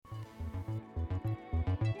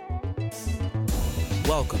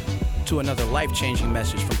welcome to another life-changing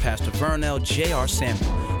message from Pastor Vernell J.R.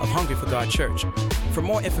 Samuel of Hungry for God Church. For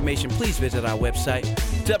more information, please visit our website,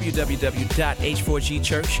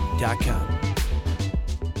 www.h4gchurch.com.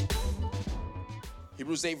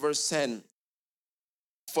 Hebrews 8 verse 10.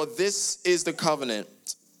 For this is the covenant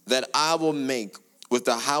that I will make with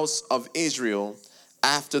the house of Israel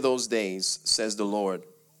after those days, says the Lord.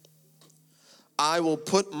 I will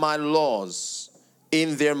put my laws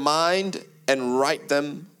in their mind and write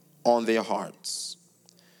them on their hearts.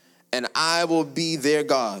 And I will be their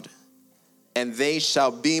God, and they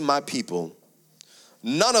shall be my people.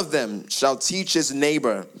 None of them shall teach his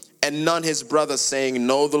neighbor, and none his brother, saying,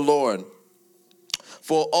 Know the Lord.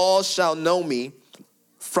 For all shall know me,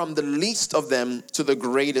 from the least of them to the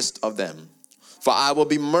greatest of them. For I will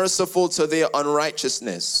be merciful to their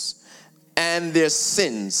unrighteousness, and their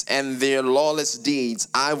sins and their lawless deeds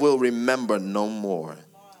I will remember no more.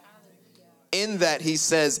 In that he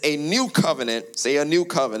says, a new covenant, say a new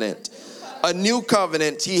covenant. A new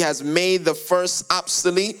covenant, he has made the first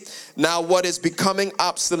obsolete. Now what is becoming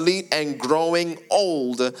obsolete and growing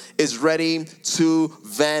old is ready to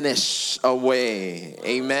vanish away.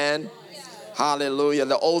 Amen. Hallelujah.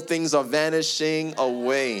 The old things are vanishing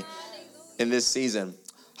away in this season.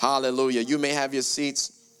 Hallelujah. You may have your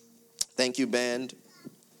seats. Thank you, band.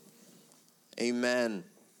 Amen.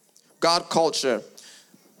 God culture.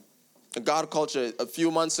 God culture. A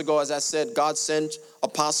few months ago, as I said, God sent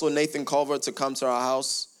Apostle Nathan Culver to come to our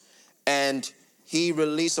house. And he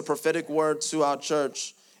released a prophetic word to our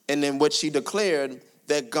church, and in which he declared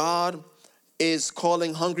that God is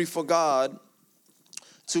calling Hungry for God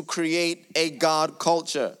to create a God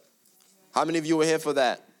culture. How many of you were here for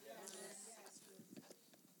that?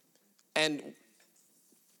 And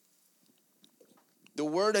the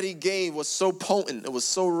word that he gave was so potent, it was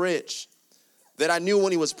so rich, that I knew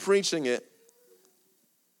when he was preaching it,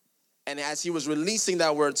 and as he was releasing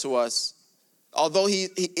that word to us, although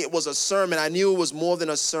it was a sermon, I knew it was more than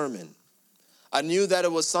a sermon. I knew that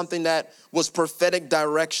it was something that was prophetic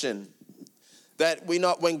direction. That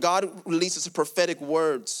when God releases prophetic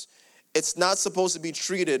words, it's not supposed to be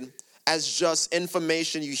treated as just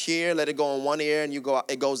information you hear, let it go in one ear, and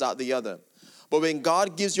it goes out the other. But when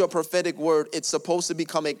God gives you a prophetic word, it's supposed to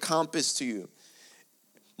become a compass to you.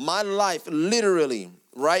 My life, literally,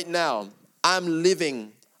 right now, I'm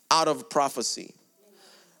living out of prophecy.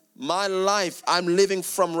 My life, I'm living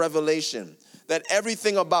from revelation. That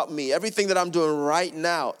everything about me, everything that I'm doing right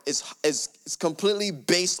now is completely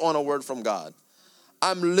based on a word from God.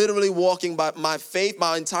 I'm literally walking by my faith.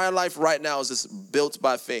 My entire life right now is just built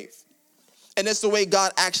by faith. And it's the way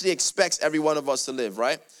God actually expects every one of us to live,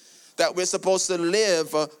 right? That we're supposed to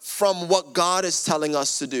live from what God is telling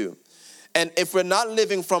us to do. And if we're not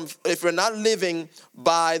living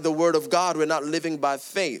by the word of God, we're not living by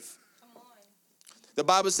faith. The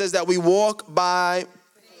Bible says that we walk by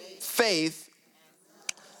faith,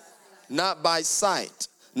 not by sight,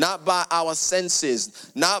 not by our senses,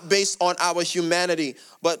 not based on our humanity,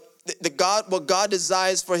 but what God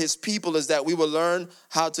desires for his people is that we will learn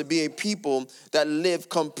how to be a people that live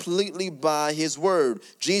completely by his word.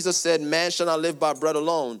 Jesus said, man shall not live by bread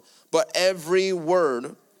alone, but every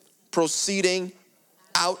word proceeding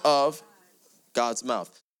out of God's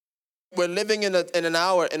mouth. We're living in an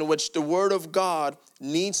hour in which the word of God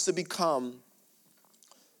needs to become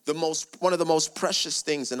one of the most precious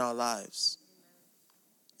things in our lives.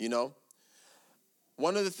 You know?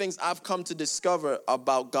 One of the things I've come to discover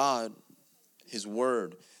about God, his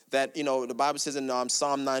word, that, the Bible says in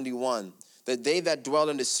Psalm 91, that they that dwell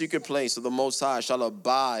in the secret place of the Most High shall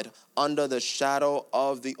abide under the shadow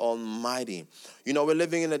of the Almighty. We're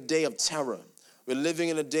living in a day of terror. We're living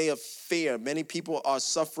in a day of fear. Many people are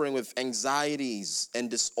suffering with anxieties and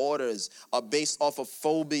disorders based off of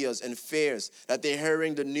phobias and fears, that they're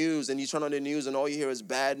hearing the news, and you turn on the news and all you hear is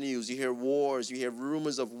bad news. You hear wars. You hear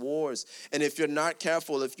rumors of wars. And if you're not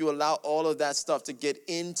careful, if you allow all of that stuff to get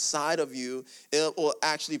inside of you, it will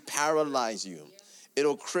actually paralyze you.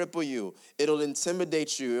 It'll cripple you. It'll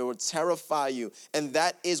intimidate you. It will terrify you. And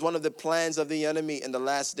that is one of the plans of the enemy in the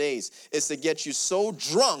last days, is to get you so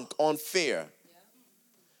drunk on fear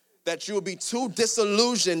that you will be too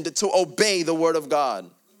disillusioned to obey the word of God.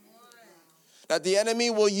 That the enemy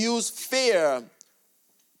will use fear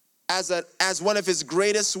as one of his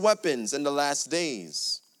greatest weapons in the last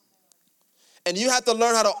days. And you have to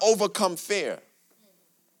learn how to overcome fear.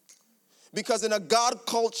 Because in a God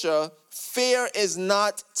culture, fear is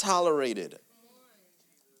not tolerated.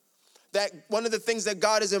 That one of the things that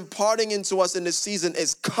God is imparting into us in this season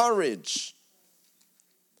is courage.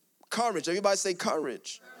 Courage. Everybody say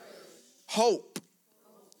courage. Hope.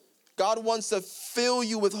 God wants to fill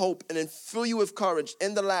you with hope and then fill you with courage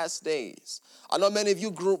in the last days. I know many of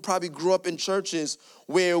you probably grew up in churches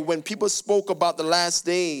where when people spoke about the last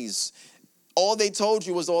days, all they told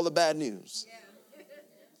you was all the bad news.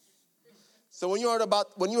 So when you heard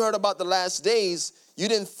about the last days, you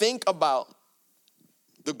didn't think about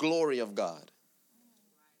the glory of God.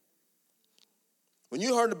 When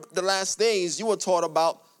you heard the last days, you were taught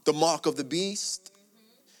about the mark of the beast.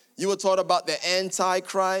 You were taught about the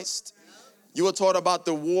Antichrist. You were taught about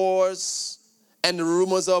the wars and the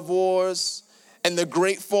rumors of wars and the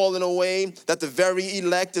great falling away, that the very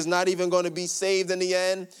elect is not even going to be saved in the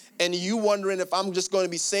end, and you wondering if I'm just going to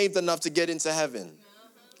be saved enough to get into heaven.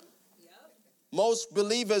 Most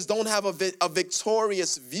believers don't have a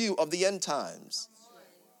victorious view of the end times.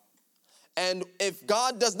 And if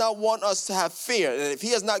God does not want us to have fear, and if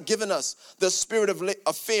he has not given us the spirit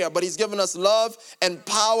of fear, but he's given us love and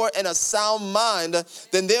power and a sound mind,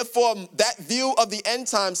 then therefore that view of the end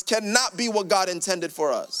times cannot be what God intended for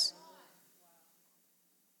us.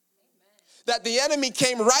 That the enemy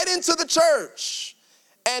came right into the church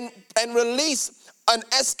and released an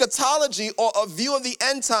eschatology or a view of the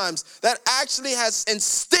end times that actually has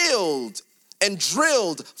instilled and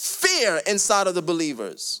drilled fear inside of the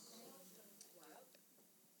believers.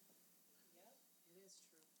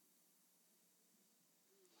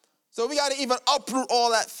 So we got to even uproot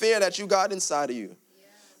all that fear that you got inside of you.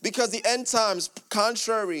 Because the end times,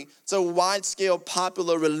 contrary to wide-scale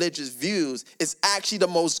popular religious views, is actually the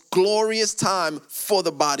most glorious time for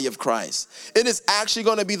the body of Christ. It is actually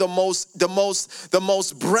going to be the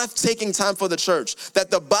most breathtaking time for the church. That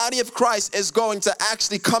the body of Christ is going to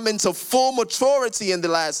actually come into full maturity in the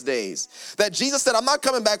last days. That Jesus said, I'm not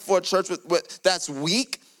coming back for a church that's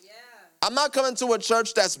weak. I'm not coming to a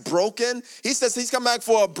church that's broken. He says he's coming back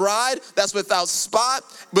for a bride that's without spot,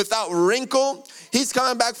 without wrinkle. He's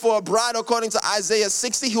coming back for a bride, according to Isaiah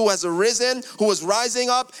 60, who has arisen, who is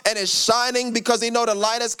rising up and is shining because they know the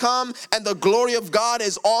light has come and the glory of God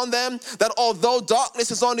is on them. That although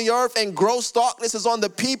darkness is on the earth and gross darkness is on the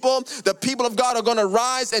people of God are going to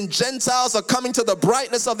rise, and Gentiles are coming to the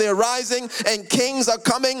brightness of their rising, and kings are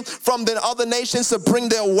coming from the other nations to bring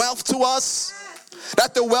their wealth to us.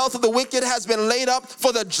 That the wealth of the wicked has been laid up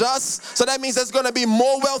for the just. So that means there's going to be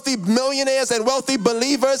more wealthy millionaires and wealthy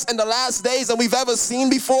believers in the last days than we've ever seen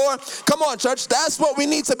before. Come on, church. That's what we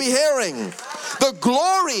need to be hearing. The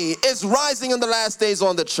glory is rising in the last days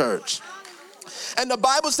on the church. And the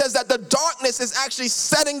Bible says that the darkness is actually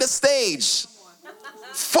setting the stage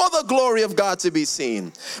for the glory of God to be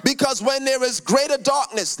seen. Because when there is greater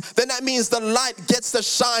darkness, then that means the light gets to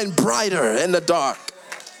shine brighter in the dark.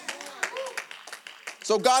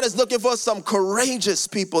 So God is looking for some courageous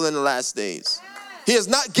people in the last days. He is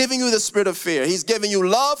not giving you the spirit of fear. He's giving you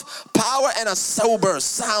love, power, and a sober,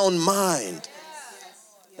 sound mind.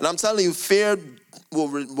 And I'm telling you, fear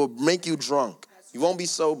will make you drunk. You won't be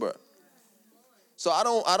sober. So I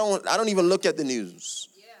don't even look at the news.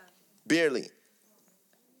 Barely.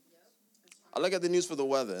 I look at the news for the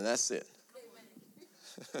weather, and that's it.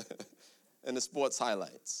 And the sports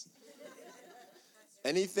highlights.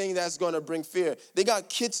 Anything that's going to bring fear. They got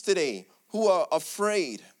kids today who are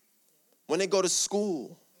afraid when they go to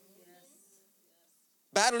school.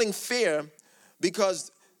 Battling fear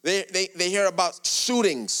because they hear about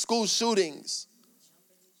shootings, school shootings.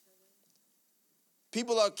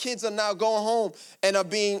 Kids are now going home and are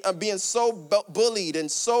being so bullied and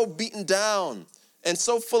so beaten down and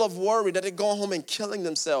so full of worry that they're going home and killing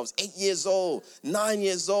themselves. 8 years old, 9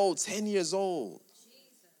 years old, 10 years old.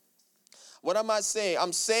 What am I saying?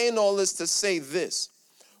 I'm saying all this to say this.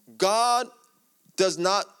 God has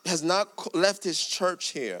not left his church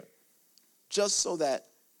here just so that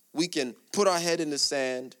we can put our head in the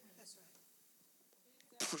sand,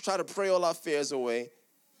 try to pray all our fears away,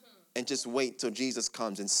 and just wait till Jesus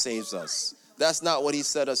comes and saves us. That's not what he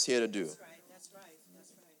set us here to do. That's right.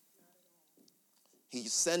 He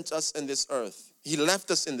sent us in this earth. He left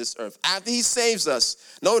us in this earth. After he saves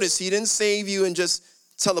us, notice he didn't save you and just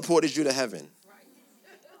teleported you to heaven.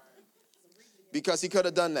 Because he could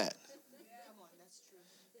have done that.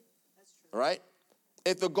 Right?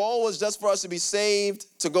 If the goal was just for us to be saved,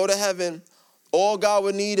 to go to heaven, all God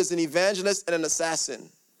would need is an evangelist and an assassin.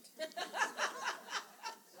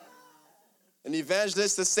 An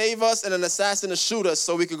evangelist to save us and an assassin to shoot us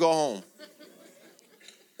so we could go home.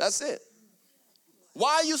 That's it.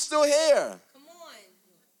 Why are you still here?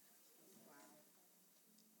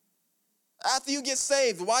 After you get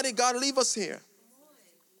saved, why did God leave us here?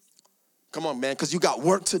 Come on, man, because you got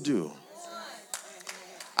work to do.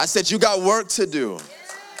 I said you got work to do.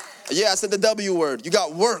 Yeah, I said the W word. You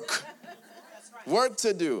got work. Work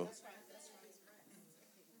to do.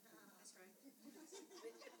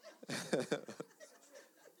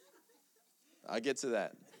 I get to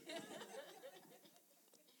that.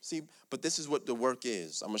 See, but this is what the work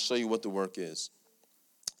is. I'm going to show you what the work is.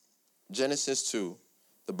 Genesis 2,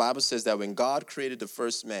 the Bible says that when God created the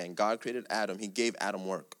first man, God created Adam, he gave Adam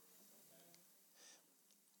work.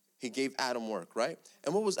 He gave Adam work, right?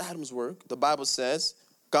 And what was Adam's work? The Bible says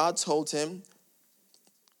God told him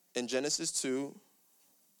in Genesis 2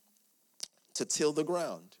 to till the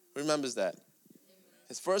ground. Remembers that?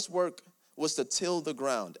 His first work was to till the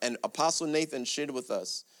ground. And Apostle Nathan shared with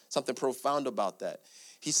us something profound about that.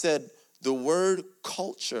 He said the word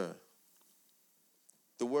culture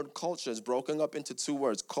is broken up into two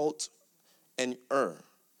words, cult and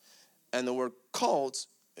And the word cult,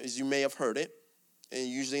 as you may have heard it, and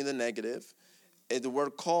usually in the negative, the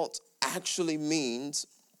word cult actually means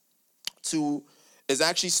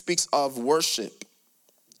actually speaks of worship.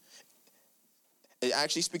 It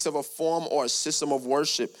actually speaks of a form or a system of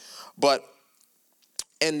worship. But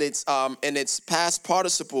in its past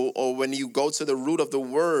participle, or when you go to the root of the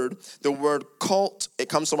word cult, it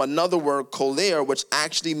comes from another word, koler, which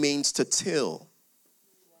actually means to till.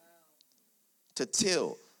 Wow. To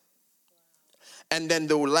till. And then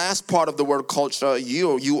the last part of the word culture,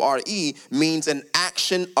 U-R-E, means an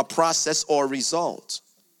action, a process, or result.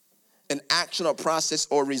 An action, a process,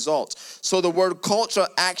 or result. So the word culture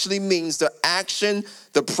actually means the action,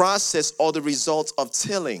 the process, or the result of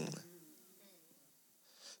tilling.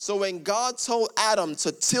 So when God told Adam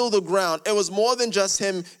to till the ground, it was more than just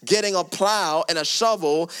him getting a plow and a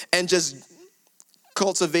shovel and just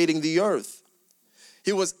cultivating the earth.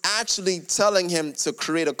 He was actually telling him to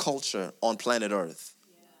create a culture on planet Earth.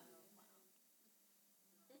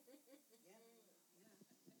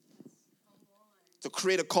 To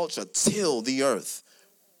create a culture, till the earth,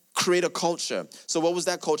 create a culture. So what was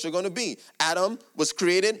that culture going to be? Adam was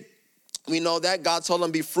created. We know that God told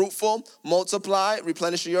him be fruitful, multiply,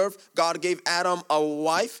 replenish the earth. God gave Adam a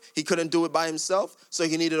wife. He couldn't do it by himself, so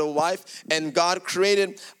he needed a wife. And God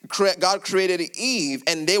created Eve,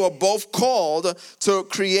 and they were both called to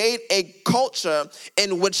create a culture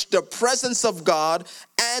in which the presence of God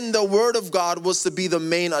and the word of God was to be the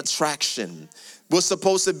main attraction, was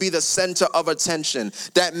supposed to be the center of attention.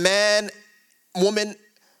 That man, woman,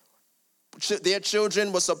 their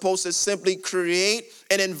children were supposed to simply create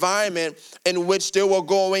an environment in which they were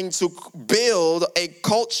going to build a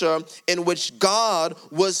culture in which God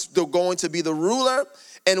was going to be the ruler,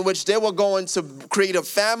 in which they were going to create a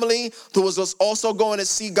family who was also going to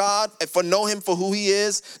see God and know him for who he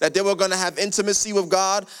is, that they were going to have intimacy with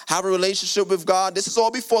God, have a relationship with God. This is all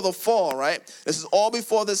before the fall, right? This is all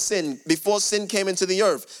before the sin, before sin came into the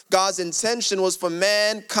earth. God's intention was for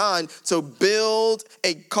mankind to build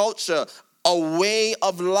a culture, a way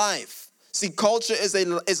of life. See, culture is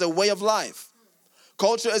a way of life.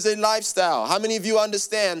 Culture is a lifestyle. How many of you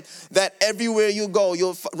understand that everywhere you go,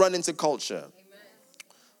 you'll run into culture?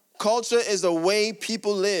 Culture is the way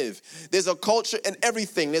people live. There's a culture in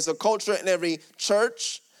everything. There's a culture in every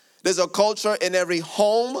church. There's a culture in every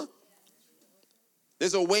home.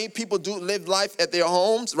 There's a way people live life at their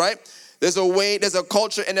homes, right? There's a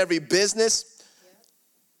culture in every business.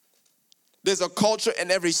 There's a culture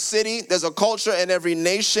in every city. There's a culture in every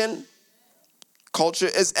nation. Culture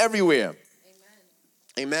is everywhere.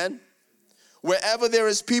 Amen. Wherever there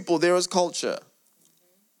is people, there is culture.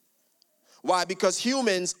 Why? Because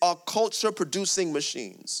humans are culture-producing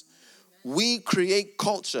machines. We create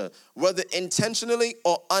culture. Whether intentionally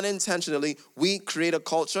or unintentionally, we create a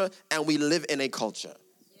culture and we live in a culture.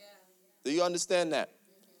 Do you understand that?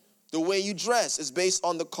 The way you dress is based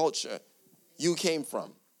on the culture you came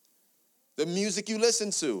from. The music you listen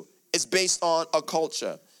to is based on a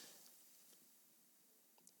culture.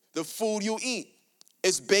 The food you eat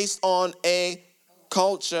is based on a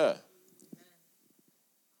culture.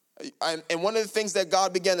 And one of the things that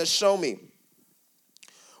God began to show me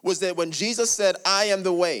was that when Jesus said, I am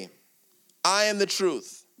the way, I am the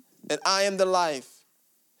truth, and I am the life,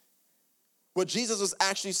 what Jesus was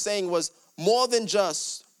actually saying was more than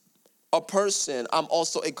just a person, I'm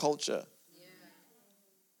also a culture.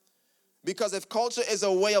 Because if culture is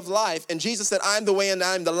a way of life, and Jesus said, I am the way and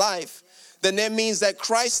I am the life, then that means that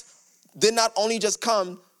Christ did not only just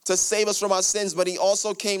come to save us from our sins, but he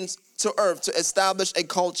also came to earth to establish a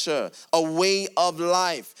culture, a way of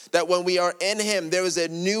life. That when we are in him, there is a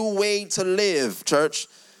new way to live, church.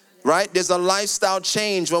 Right? There's a lifestyle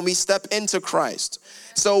change when we step into Christ.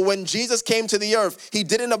 So when Jesus came to the earth, he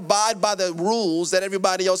didn't abide by the rules that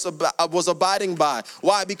everybody else was abiding by.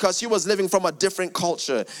 Why? Because he was living from a different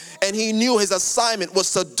culture. And he knew his assignment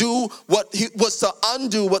was to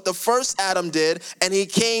undo what the first Adam did. And he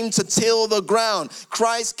came to till the ground.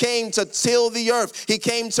 Christ came to till the earth. He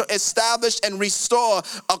came to establish and restore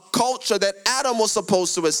a culture that Adam was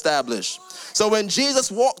supposed to establish. So when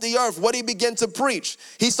Jesus walked the earth, what he began to preach?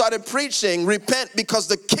 He started preaching, repent because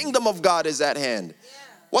the kingdom of God is at hand.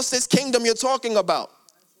 What's this kingdom you're talking about?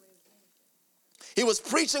 He was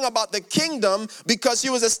preaching about the kingdom because he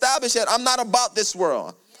was established that I'm not about this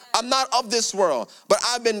world. I'm not of this world, but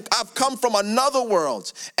I've come from another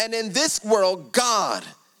world. And in this world, God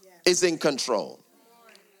is in control.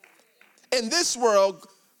 In this world,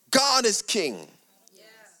 God is king.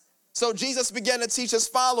 So Jesus began to teach his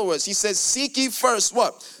followers. He says, seek ye first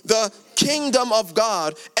what? The kingdom of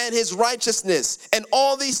God and his righteousness. And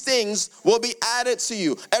all these things will be added to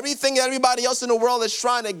you. Everything everybody else in the world is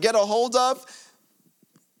trying to get a hold of,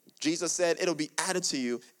 Jesus said it'll be added to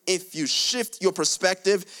you if you shift your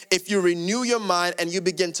perspective, if you renew your mind and you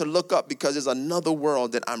begin to look up, because there's another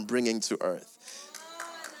world that I'm bringing to earth.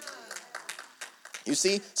 You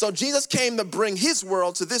see? So Jesus came to bring his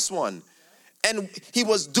world to this one. And he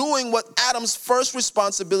was doing what Adam's first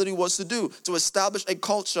responsibility was to do, to establish a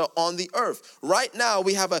culture on the earth. Right now,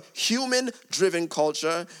 we have a human-driven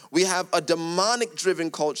culture. We have a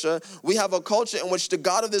demonic-driven culture. We have a culture in which the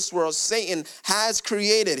God of this world, Satan, has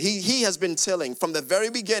created. He has been tilling from the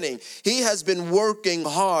very beginning. He has been working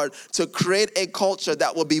hard to create a culture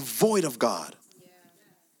that will be void of God.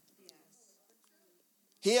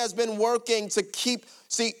 He has been working to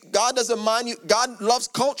God doesn't mind you. God loves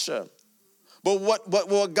culture. But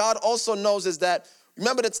what God also knows is that,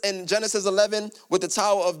 remember that in Genesis 11 with the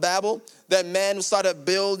Tower of Babel, that man started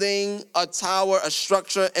building a tower, a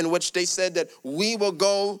structure in which they said that we will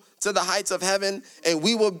go to the heights of heaven and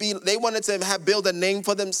they wanted to build a name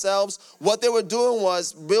for themselves. What they were doing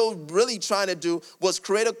was, really trying to do was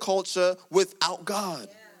create a culture without God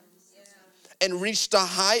and reach the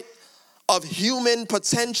height of human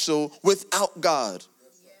potential without God.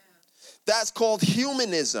 That's called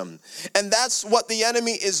humanism. And that's what the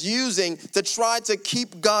enemy is using to try to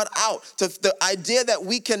keep God out. The idea that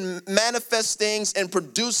we can manifest things and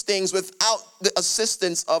produce things without the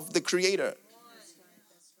assistance of the Creator.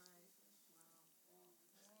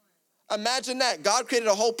 Imagine that. God created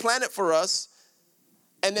a whole planet for us,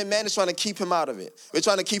 and then man is trying to keep him out of it. We're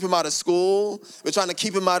trying to keep him out of school. We're trying to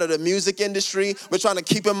keep him out of the music industry. We're trying to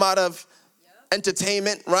keep him out of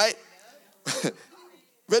entertainment, right?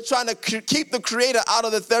 We're trying to keep the Creator out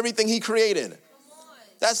of everything he created.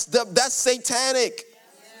 That's satanic.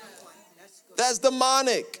 That's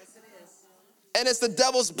demonic. And it's the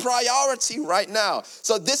devil's priority right now.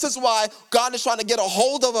 So this is why God is trying to get a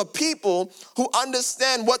hold of a people who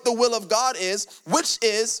understand what the will of God is, which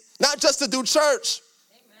is not just to do church,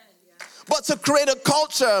 but to create a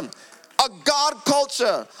culture, a God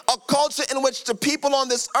culture, a culture in which the people on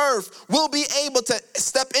this earth will be able to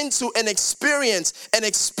step into and experience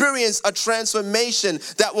a transformation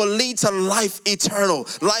that will lead to life eternal,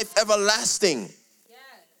 life everlasting.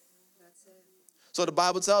 So the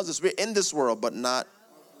Bible tells us we're in this world, but not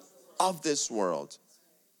of this world.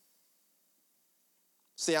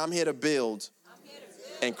 Say, I'm here to build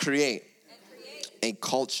and create a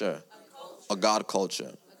culture, a God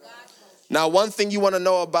culture. Now, one thing you want to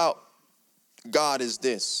know about God is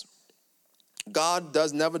this. God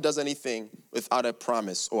never does anything without a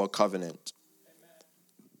promise or a covenant.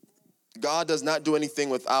 God does not do anything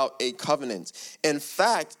without a covenant. In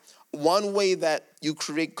fact, one way that you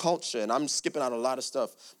create culture, and I'm skipping out a lot of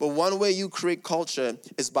stuff, but one way you create culture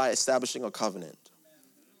is by establishing a covenant.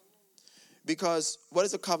 Because what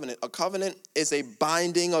is a covenant? A covenant is a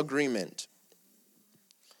binding agreement.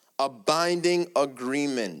 A binding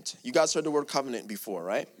agreement. You guys heard the word covenant before,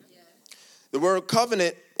 right? The word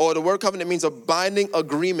covenant means a binding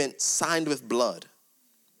agreement signed with blood.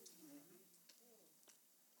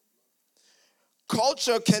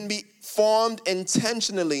 Culture can be formed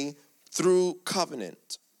intentionally through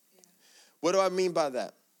covenant. What do I mean by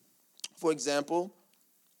that? For example,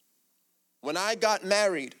 when I got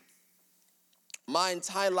married, my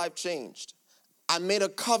entire life changed. I made a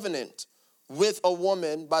covenant with a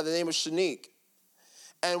woman by the name of Shanique.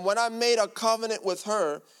 And when I made a covenant with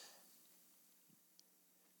her,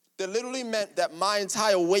 that literally meant that my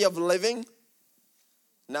entire way of living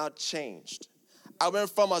now changed. I went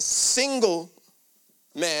from a single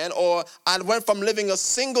man, or I went from living a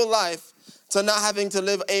single life to now having to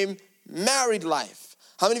live a married life.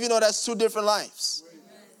 How many of you know that's two different lives?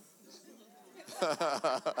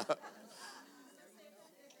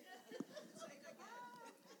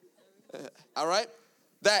 All right?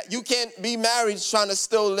 That you can't be married trying to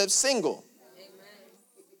still live single.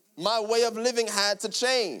 My way of living had to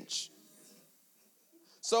change.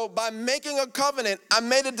 So by making a covenant, I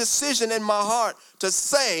made a decision in my heart to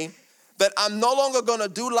say that I'm no longer going to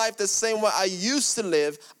do life the same way I used to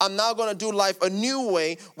live. I'm now going to do life a new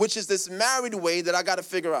way, which is this married way that I got to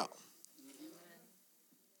figure out.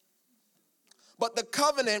 But the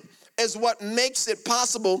covenant is what makes it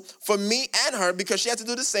possible for me and her, because she had to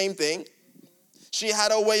do the same thing. She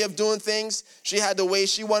had a way of doing things. She had the way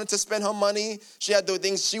she wanted to spend her money. She had the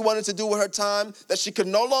things she wanted to do with her time that she could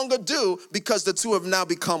no longer do because the two have now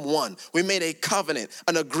become one. We made a covenant,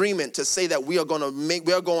 an agreement to say that we are going to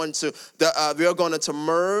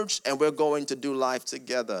merge, and we're going to do life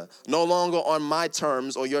together. No longer on my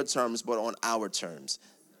terms or your terms, but on our terms.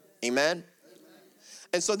 Amen?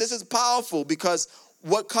 And so this is powerful, because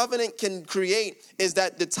what covenant can create is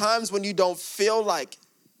that the times when you don't feel like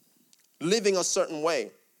living a certain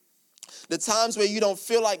way, the times where you don't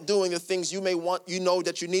feel like doing the things you may want, you know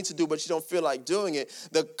that you need to do, but you don't feel like doing it,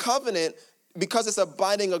 the covenant, because it's a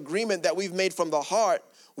binding agreement that we've made from the heart,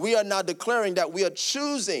 we are now declaring that we are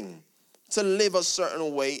choosing to live a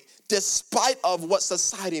certain way despite of what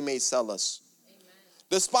society may sell us.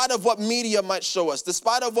 Despite of what media might show us,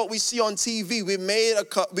 despite of what we see on TV, we made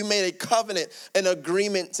a covenant, an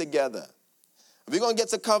agreement together. We're going to get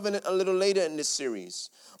to covenant a little later in this series.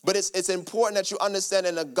 But it's important that you understand,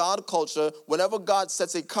 in a God culture, whenever God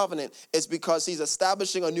sets a covenant, it's because he's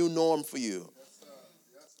establishing a new norm for you.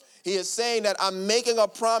 He is saying that I'm making a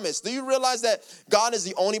promise. Do you realize that God is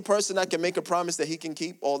the only person that can make a promise that he can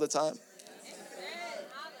keep all the time?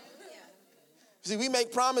 See, we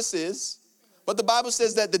make promises, but the Bible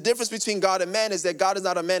says that the difference between God and man is that God is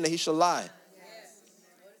not a man that he shall lie.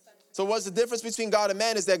 So what's the difference between God and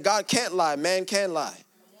man is that God can't lie, man can lie.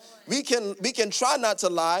 We can try not to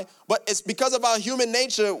lie, but it's because of our human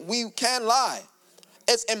nature, we can lie.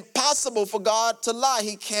 It's impossible for God to lie.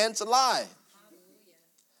 He can't lie.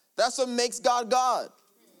 That's what makes God God.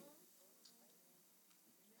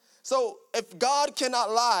 So if God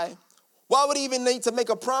cannot lie, why would he even need to make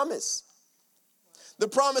a promise? The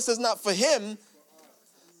promise is not for him.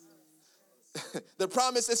 The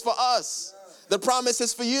promise is for us. The promise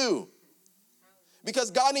is for you. Because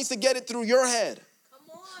God needs to get it through your head.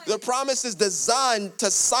 The promise is designed to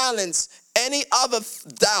silence any other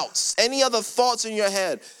doubts, any other thoughts in your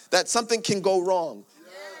head that something can go wrong.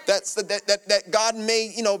 That God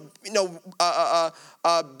may,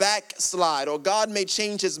 backslide, or God may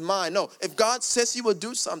change his mind. No, if God says he will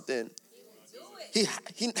do something, he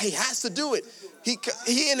has to do it.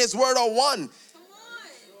 He and his word are one.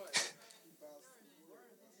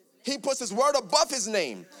 He puts his word above his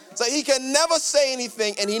name. So he can never say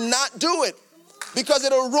anything and he not do it, because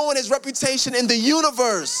it'll ruin his reputation in the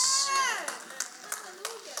universe.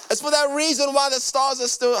 It's for that reason why the stars are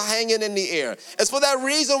still hanging in the air. It's for that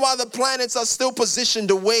reason why the planets are still positioned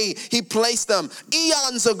the way he placed them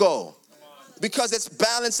eons ago. Because it's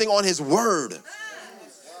balancing on his word.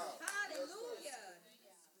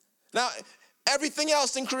 Now, everything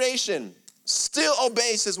else in creation still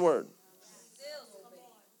obeys his word.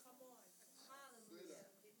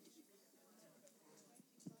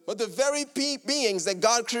 But the very beings that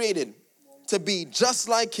God created to be just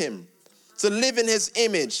like him, to live in his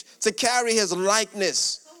image, to carry his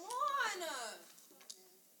likeness,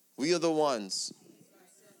 we are the ones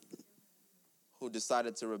who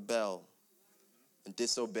decided to rebel and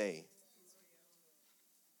disobey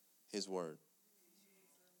his word.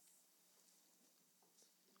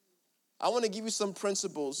 I want to give you some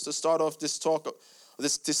principles to start off this talk,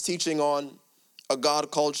 this teaching on a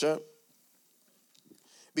God culture.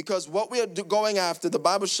 Because what we are going after, the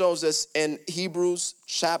Bible shows us in Hebrews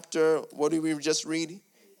chapter, what did we just read?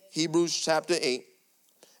 Hebrews chapter 8.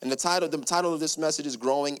 And the title of this message is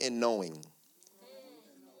Growing in Knowing.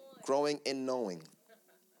 Growing in knowing.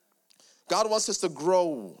 God wants us to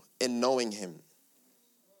grow in knowing him.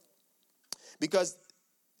 Because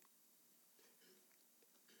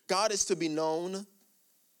God is to be known.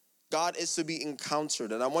 God is to be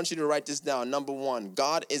encountered. And I want you to write this down. Number one,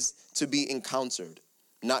 God is to be encountered,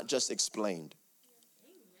 not just explained.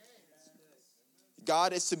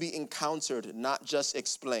 God is to be encountered, not just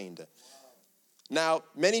explained. Now,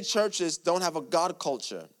 many churches don't have a God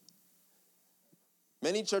culture.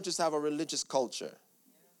 Many churches have a religious culture.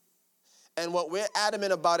 And what we're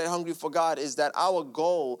adamant about at Hungry for God is that our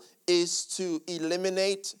goal is to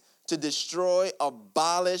eliminate, to destroy,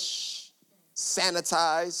 abolish,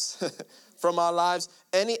 sanitize from our lives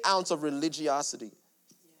any ounce of religiosity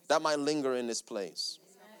that might linger in this place.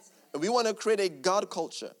 And we want to create a God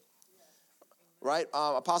culture. right?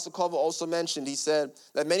 Apostle Culver also mentioned, he said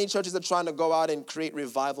that many churches are trying to go out and create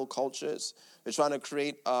revival cultures. They're trying to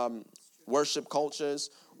create worship cultures.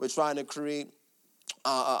 We're trying to create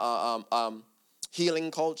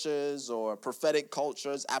healing cultures or prophetic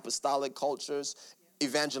cultures, apostolic cultures,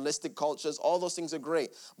 evangelistic cultures. All those things are great.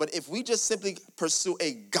 But if we just simply pursue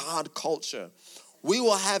a God culture, we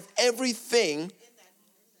will have everything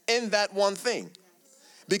in that one thing.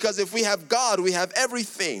 Because if we have God, we have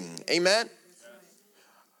everything. Amen?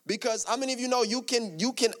 Because how many of you know you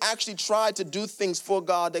can actually try to do things for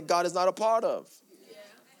God that God is not a part of?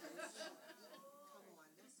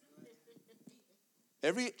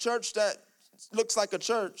 Every church that looks like a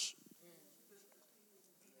church.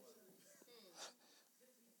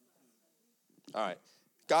 All right.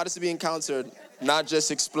 God is to be encountered, not just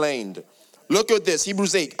explained. Look at this,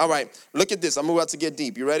 Hebrews 8. All right, look at this. I'm about to get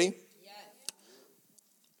deep. You ready? Yes.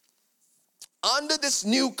 Under this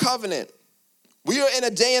new covenant, we are in a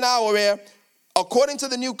day and hour where, according to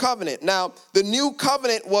the new covenant, now, the new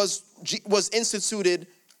covenant was instituted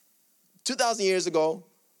 2,000 years ago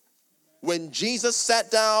when Jesus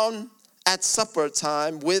sat down at supper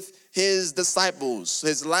time with his disciples,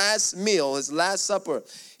 his last meal, his last supper.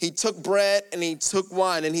 He took bread and he took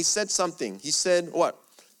wine and he said something. He said, what?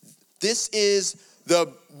 This is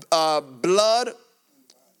the blood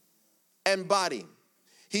and body.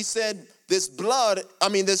 He said, this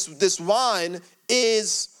wine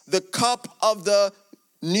is the cup of the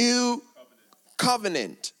new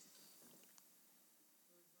covenant.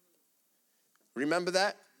 Remember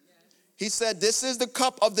that? He said, this is the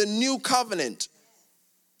cup of the new covenant.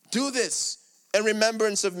 Do this in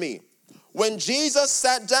remembrance of me. When Jesus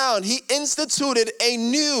sat down, he instituted a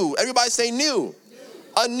new, everybody say new,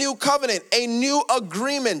 a new covenant, a new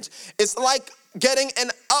agreement. It's like getting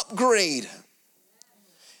an upgrade.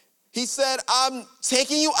 He said, I'm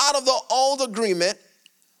taking you out of the old agreement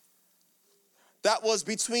that was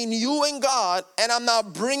between you and God, and I'm now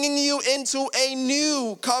bringing you into a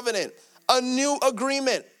new covenant, a new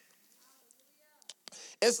agreement.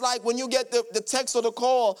 It's like when you get the text or the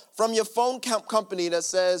call from your phone company that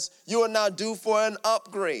says you are now due for an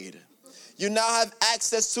upgrade. You now have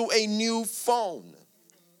access to a new phone.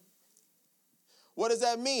 What does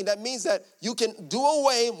that mean? That means that you can do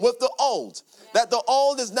away with the old, that the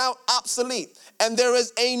old is now obsolete, and there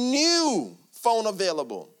is a new phone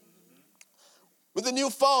available. With the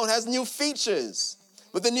new phone, has new features.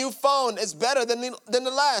 With the new phone, it's better than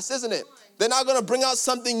the last, isn't it? They're not going to bring out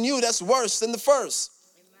something new that's worse than the first.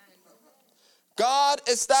 God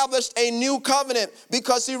established a new covenant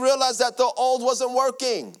because he realized that the old wasn't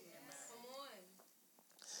working.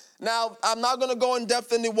 Now, I'm not going to go in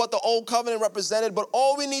depth into what the old covenant represented, but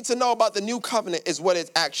all we need to know about the new covenant is what it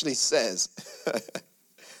actually says.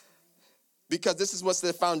 Because this is what's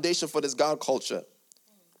the foundation for this God culture.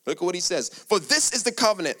 Look at what he says. For this is the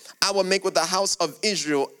covenant I will make with the house of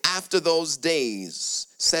Israel after those days,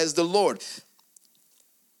 says the Lord.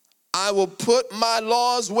 I will put my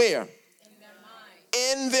laws where?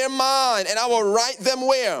 In their mind. And I will write them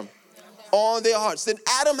where? On their hearts. Did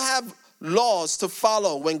Adam have laws to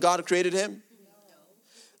follow when God created him? No.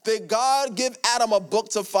 Did God give Adam a book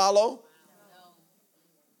to follow? No.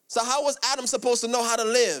 So how was Adam supposed to know how to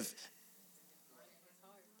live?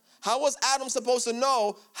 How was Adam supposed to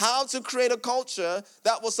know how to create a culture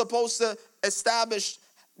that was supposed to establish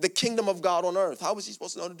the kingdom of God on earth? How was he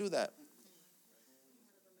supposed to know to do that?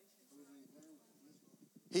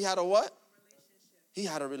 He had a what? He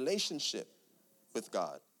had a relationship with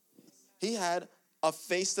God. He had a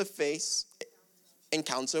face-to-face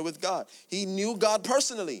encounter with God. He knew God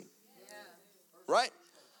personally. Right?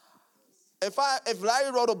 If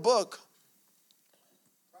Larry wrote a book,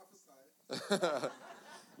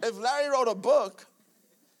 if Larry wrote a book,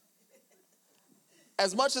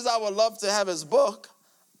 as much as I would love to have his book,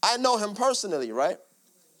 I know him personally, right?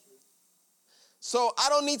 So I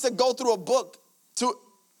don't need to go through a book to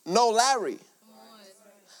know Larry.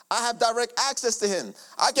 I have direct access to him.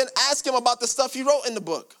 I can ask him about the stuff he wrote in the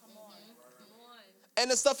book.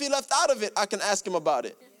 And the stuff he left out of it, I can ask him about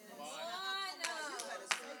it.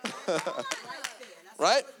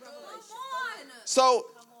 Right? So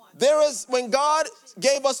there is, when God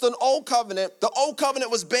gave us the old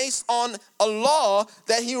covenant was based on a law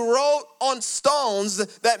that he wrote on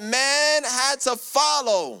stones that man had to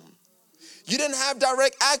follow. You didn't have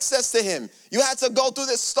direct access to him. You had to go through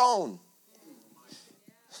this stone.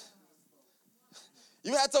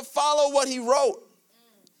 You had to follow what he wrote.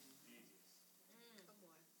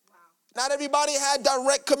 Not everybody had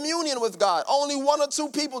direct communion with God. Only one or two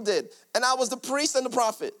people did. And that was the priests and the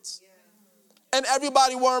prophets. And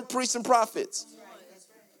everybody weren't priests and prophets.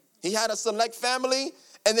 He had a select family,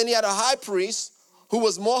 and then he had a high priest who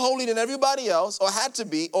was more holy than everybody else, or had to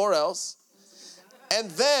be, or else. And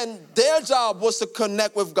then their job was to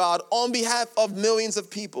connect with God on behalf of millions of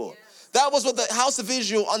people. That was what the house of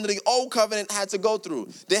Israel under the old covenant had to go through.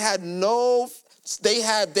 They had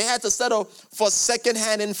to settle for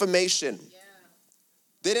secondhand information.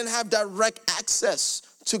 They didn't have direct access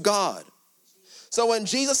to God. So when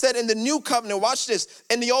Jesus said in the new covenant, watch this,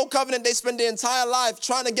 in the old covenant, they spent their entire life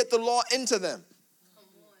trying to get the law into them.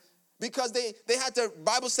 Because they had to,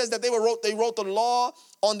 Bible says that they wrote the law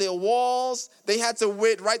on their walls. They had to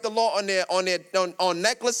write the law on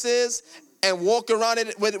necklaces and walk around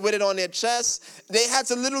it with it on their chest. They had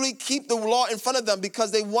to literally keep the law in front of them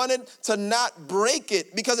because they wanted to not break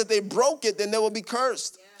it. Because if they broke it, then they would be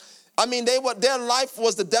cursed. I mean, their life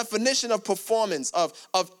was the definition of performance, of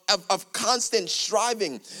constant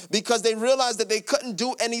striving, because they realized that they couldn't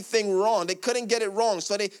do anything wrong. They couldn't get it wrong.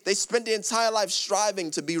 So they spent their entire life striving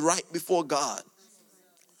to be right before God.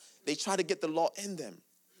 They tried to get the law in them.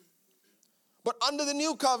 But under the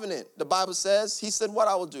new covenant, the Bible says, he said, what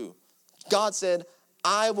I will do? God said,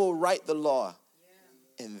 I will write the law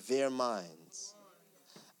in their minds.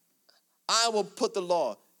 I will put the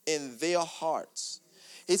law in their hearts.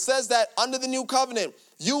 It says that under the new covenant,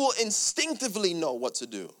 you will instinctively know what to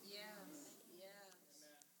do.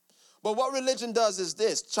 But what religion does is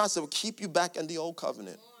this, tries to keep you back in the old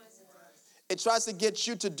covenant. It tries to gets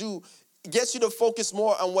you to focus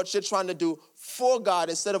more on what you're trying to do for God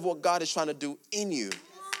instead of what God is trying to do in you.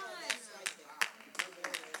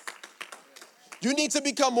 You need to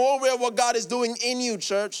become more aware of what God is doing in you,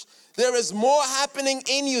 church. There is more happening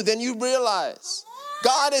in you than you realize.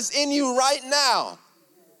 God is in you right now.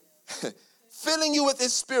 Filling you with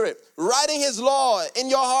his spirit, writing his law in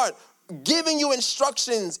your heart, giving you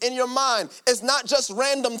instructions in your mind. It's not just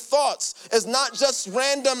random thoughts. It's not just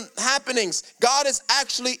random happenings. God is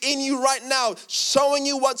actually in you right now, showing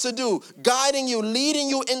you what to do, guiding you, leading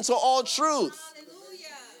you into all truth.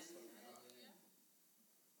 Hallelujah.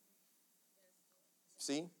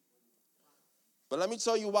 See? But let me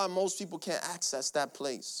tell you why most people can't access that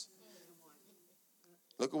place.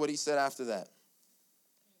 Look at what he said after that.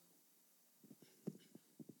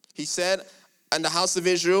 He said, in the house of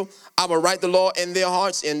Israel, I will write the law in their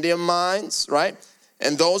hearts, in their minds, right?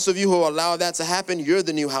 And those of you who allow that to happen, you're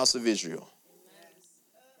the new house of Israel.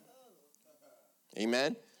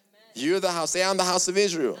 Amen? You're the house. Say, I'm the house of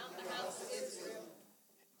Israel.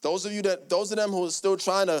 Those of them who are still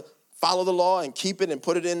trying to follow the law and keep it and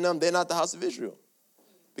put it in them, they're not the house of Israel.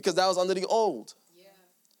 Because that was under the old.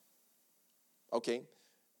 Okay?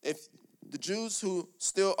 If the Jews who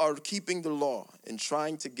still are keeping the law and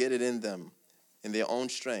trying to get it in them in their own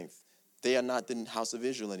strength, they are not the house of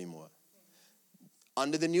Israel anymore.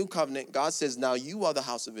 Under the new covenant, God says, now you are the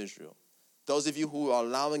house of Israel. Those of you who are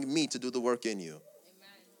allowing me to do the work in you. Amen.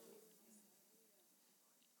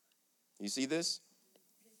 You see this?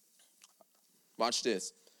 Watch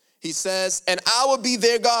this. He says, and I will be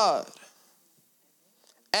their God,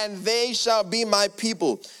 and they shall be my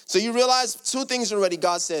people. So you realize two things already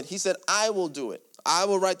God said. He said, I will do it. I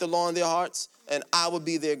will write the law in their hearts, and I will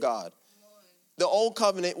be their God. The old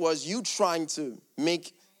covenant was you trying to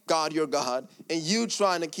make God your God, and you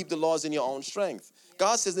trying to keep the laws in your own strength.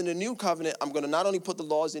 God says in the new covenant, I'm going to not only put the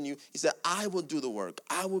laws in you, he said, I will do the work.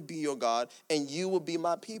 I will be your God, and you will be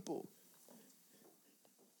my people.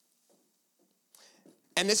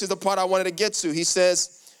 And this is the part I wanted to get to. He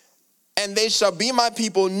says, and they shall be my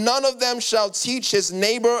people. None of them shall teach his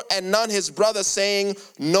neighbor and none his brother, saying,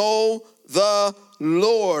 know the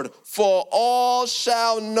Lord, for all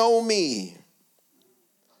shall know me.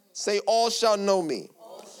 Say, all shall know me.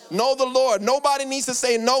 Know the Lord. Nobody needs to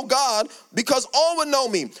say know God, because all will know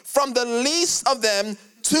me, from the least of them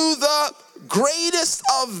to the greatest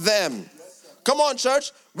of them. Come on,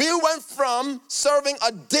 church. We went from serving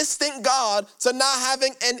a distant God to now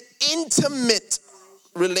having an intimate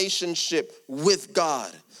relationship with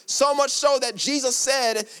God. So much so that Jesus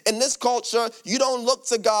said in this culture, you don't look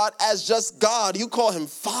to God as just God. You call him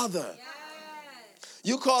Father. Yes.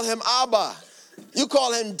 You call him Abba. You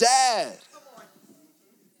call him Dad.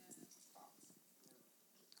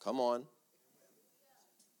 Come on.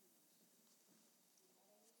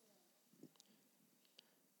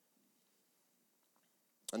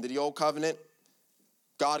 Under the old covenant,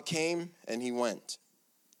 God came and he went.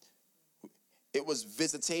 It was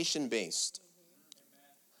visitation based.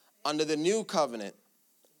 Under the new covenant,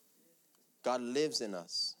 God lives in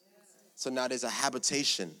us. So now there's a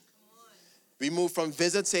habitation. We move from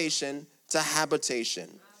visitation to habitation.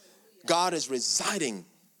 God is residing.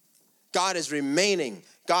 God is remaining.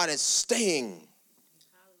 God is staying.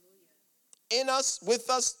 in us, with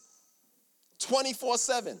us,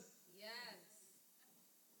 24/7.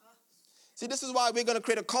 See, this is why we're going to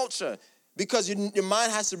create a culture, because your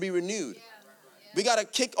mind has to be renewed. We got to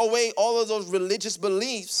kick away all of those religious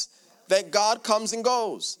beliefs that God comes and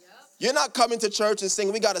goes. You're not coming to church and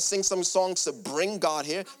saying, we got to sing some songs to bring God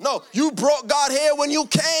here. No, you brought God here when you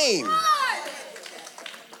came.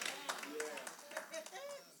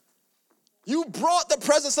 You brought the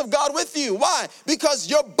presence of God with you. Why? Because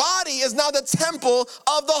your body is now the temple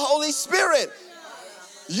of the Holy Spirit.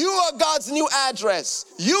 You are God's new address.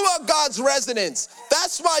 You are God's residence.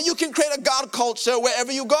 That's why you can create a God culture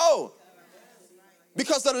wherever you go.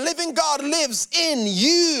 Because the living God lives in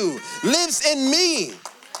you, lives in me.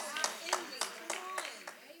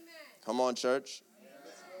 Come on, church.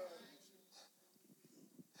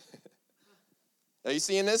 Are you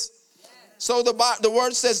seeing this? So the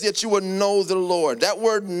word says that you will know the Lord. That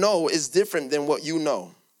word know is different than what you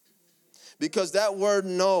know. Because that word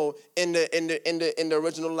know in the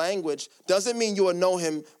original language doesn't mean you will know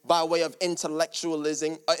him by way of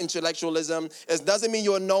intellectualism. It doesn't mean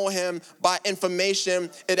you will know him by information.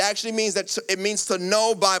 It actually means that it means to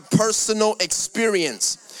know by personal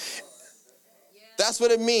experience. That's what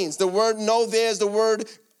it means. The word know there is the word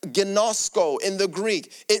gnosko in the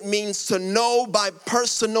Greek. It means to know by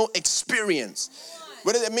personal experience.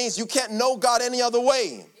 What it means, you can't know God any other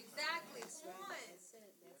way.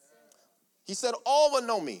 He said, all will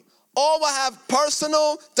know me. All will have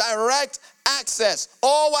personal, direct access.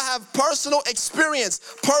 All will have personal experience,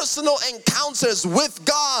 personal encounters with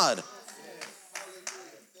God.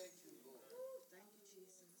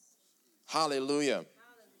 Hallelujah.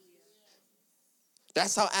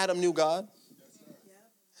 That's how Adam knew God.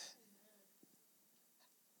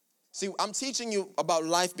 See, I'm teaching you about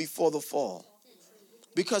life before the fall,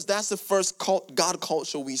 because that's the first God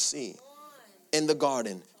culture we see. In the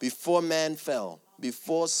garden, before man fell,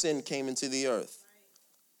 before sin came into the earth,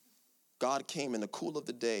 God came in the cool of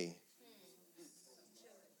the day,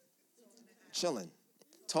 chilling,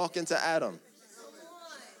 talking to Adam.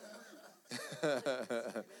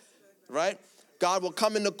 Right? God will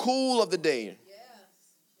come in the cool of the day.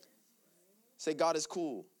 Say, God is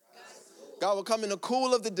cool. God will come in the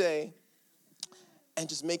cool of the day and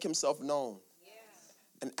just make himself known.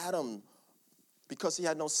 And Adam, because he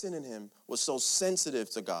had no sin in him, was so sensitive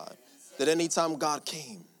to God that anytime God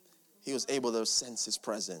came, he was able to sense his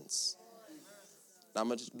presence. Now I'm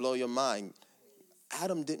going to just blow your mind.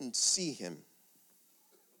 Adam didn't see him.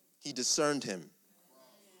 He discerned him.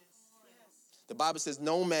 The Bible says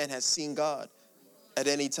no man has seen God at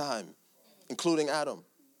any time, including Adam.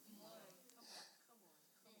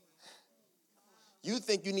 You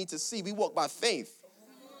think you need to see. We walk by faith,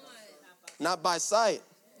 not by sight.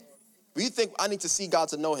 We think I need to see God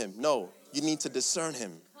to know him. No, you need to discern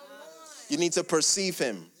him. You need to perceive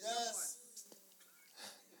him.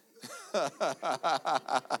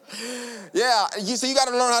 Yeah, so you got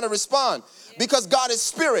to learn how to respond, because God is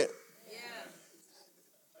spirit.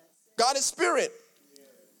 God is spirit.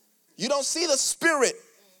 You don't see the spirit.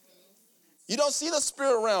 You don't see the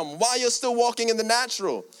spirit realm while you're still walking in the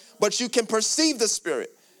natural, but you can perceive the spirit.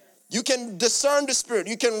 You can discern the spirit.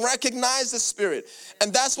 You can recognize the spirit.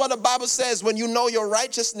 And that's why the Bible says when you know your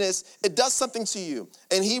righteousness, it does something to you.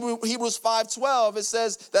 In Hebrews 5:12, it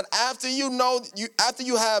says that after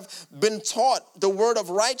you have been taught the word of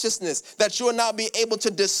righteousness, that you will now be able to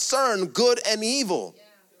discern good and evil.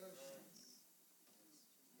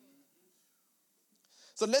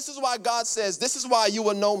 So this is why God says, this is why you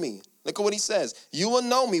will know me. Look at what he says. You will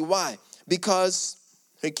know me. Why? Because,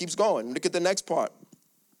 he keeps going. Look at the next part.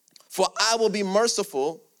 For I will be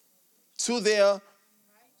merciful to their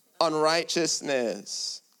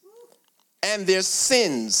unrighteousness, and their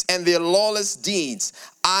sins and their lawless deeds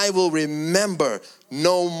I will remember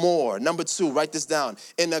no more. Number 2, write this down.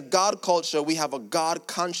 In a God culture, we have a God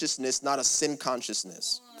consciousness, not a sin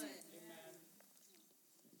consciousness.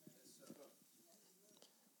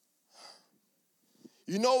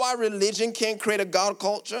 You know why religion can't create a God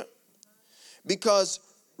culture? Because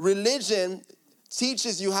religion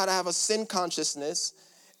teaches you how to have a sin consciousness.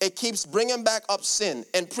 It keeps bringing back up sin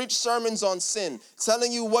and preach sermons on sin,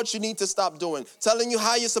 telling you what you need to stop doing, telling you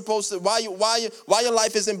how you're supposed to, why your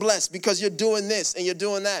life isn't blessed, because you're doing this and you're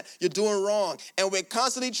doing that, you're doing wrong. And we're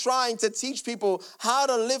constantly trying to teach people how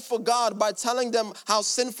to live for God by telling them how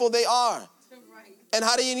sinful they are and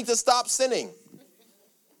how they need to stop sinning.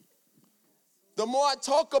 The more I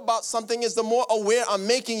talk about something is the more aware I'm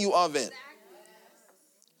making you of it.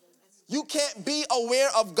 You can't be aware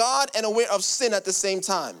of God and aware of sin at the same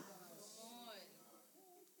time.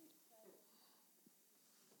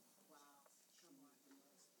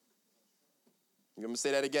 I'm going to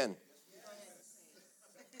say that again.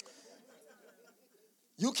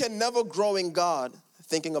 You can never grow in God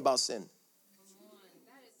thinking about sin.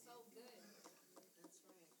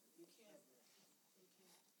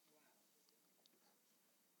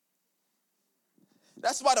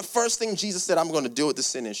 That's why the first thing Jesus said, I'm going to deal with the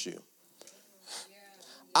sin issue.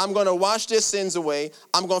 I'm going to wash their sins away.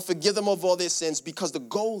 I'm going to forgive them of all their sins, because the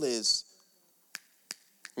goal is,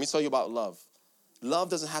 let me tell you about love. Love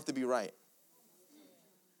doesn't have to be right.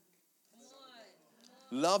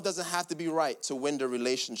 Love doesn't have to be right to win the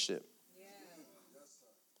relationship.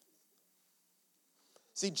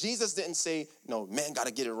 See, Jesus didn't say, no, man got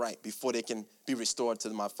to get it right before they can be restored to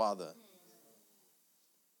my Father.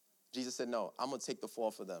 Jesus said, no, I'm going to take the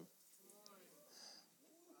fall for them.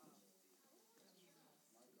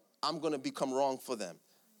 I'm going to become wrong for them.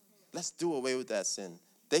 Let's do away with that sin.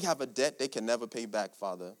 They have a debt they can never pay back,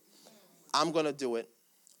 Father. I'm going to do it.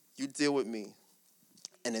 You deal with me.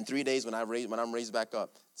 And in 3 days when I'm raised back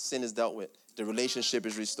up, sin is dealt with. The relationship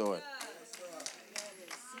is restored.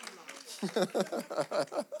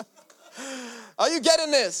 Are you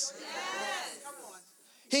getting this? Yes.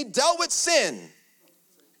 He dealt with sin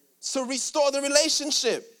to restore the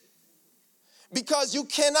relationship. Because you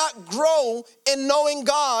cannot grow in knowing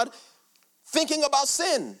God thinking about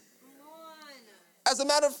sin. As a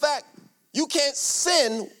matter of fact, you can't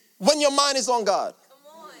sin when your mind is on God.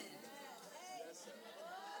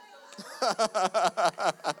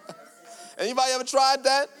 Anybody ever tried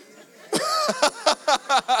that?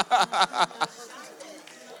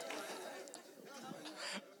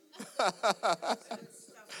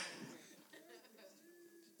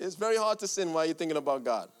 It's very hard to sin while you're thinking about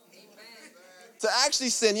God. To actually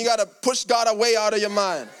sin, you got to push God away out of your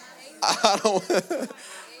mind.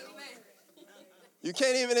 You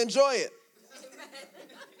can't even enjoy it.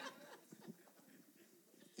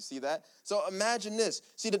 You see that? So imagine this.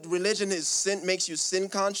 See that religion is sin, makes you sin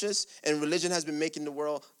conscious, and religion has been making the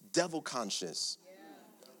world devil conscious.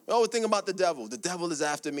 We always think about the devil. The devil is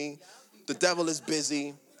after me. The devil is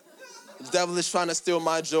busy. The devil is trying to steal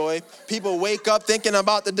my joy. People wake up thinking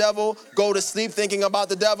about the devil, go to sleep thinking about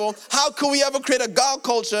the devil. How could we ever create a God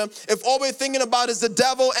culture if all we're thinking about is the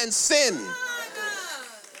devil and sin?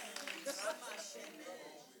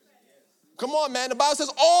 Come on, man. The Bible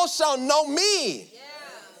says, all shall know me.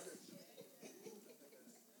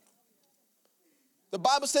 The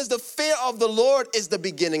Bible says the fear of the Lord is the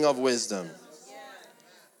beginning of wisdom.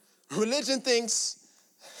 Religion thinks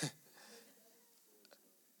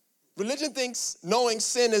knowing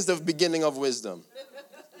sin is the beginning of wisdom.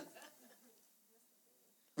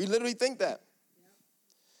 We literally think that.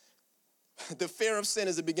 The fear of sin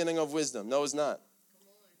is the beginning of wisdom. No, it's not.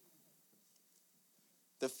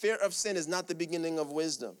 The fear of sin is not the beginning of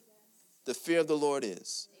wisdom. The fear of the Lord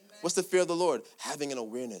is. What's the fear of the Lord? Having an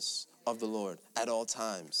awareness of the Lord at all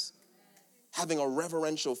times. Having a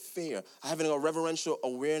reverential fear, having a reverential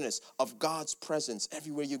awareness of God's presence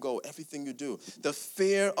everywhere you go, everything you do. The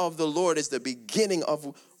fear of the Lord is the beginning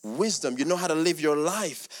of wisdom. You know how to live your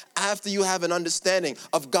life after you have an understanding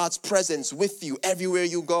of God's presence with you everywhere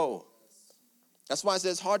you go. That's why I say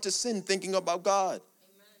it's hard to sin thinking about God.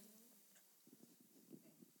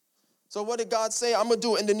 So what did God say? I'm going to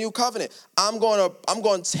do in the new covenant. I'm going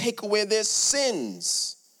to take away their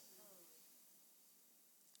sins.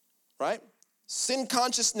 Right? Sin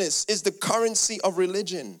consciousness is the currency of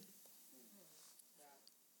religion.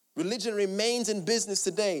 Religion remains in business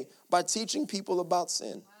today by teaching people about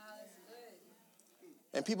sin.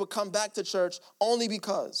 And people come back to church only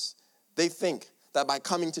because they think that by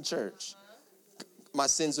coming to church, my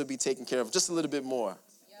sins will be taken care of just a little bit more.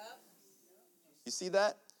 You see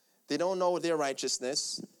that? They don't know their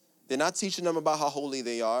righteousness. They're not teaching them about how holy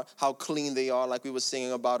they are, how clean they are, like we were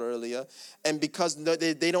singing about earlier. And because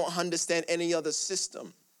they don't understand any other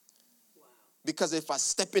system. Because if I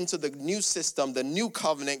step into the new system, the new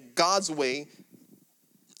covenant, God's way,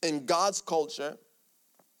 in God's culture,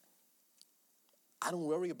 I don't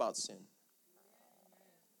worry about sin.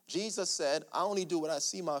 Jesus said, I only do what I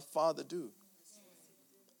see my Father do.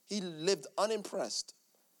 He lived unimpressed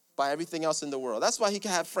by everything else in the world. That's why he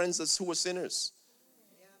can have friends who were sinners.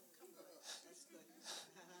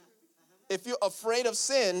 If you're afraid of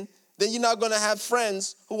sin, then you're not going to have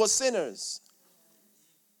friends who are sinners.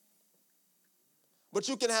 But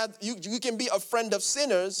you can be a friend of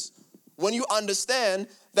sinners when you understand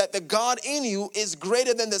that the God in you is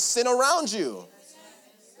greater than the sin around you.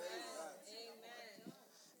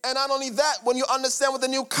 And not only that, when you understand what the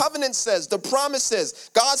new covenant says, the promises,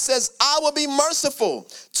 God says, I will be merciful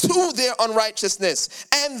to their unrighteousness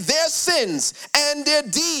and their sins and their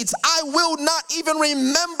deeds. I will not even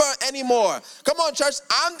remember anymore. Come on, church.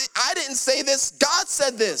 I didn't say this. God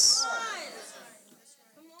said this. Come on.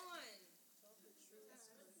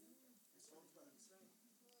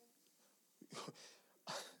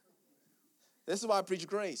 This is why I preach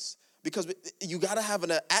grace. Because you got to have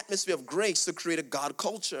an atmosphere of grace to create a God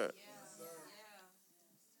culture.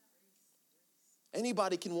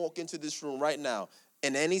 Anybody can walk into this room right now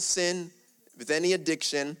in any sin, with any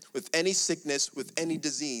addiction, with any sickness, with any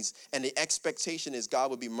disease, and the expectation is God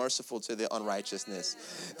will be merciful to their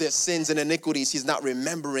unrighteousness. Their sins and iniquities he's not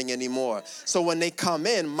remembering anymore. So when they come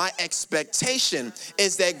in, my expectation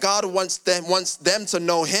is that God wants them to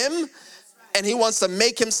know him, and he wants to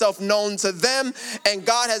make himself known to them. And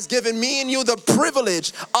God has given me and you the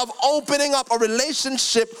privilege of opening up a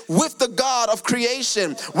relationship with the God of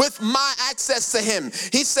creation, with my access to him.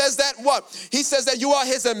 He says that what? He says that you are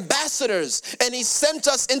his ambassadors, and he sent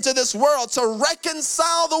us into this world to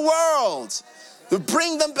reconcile the world, to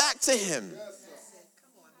bring them back to him.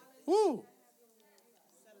 Woo.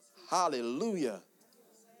 Hallelujah.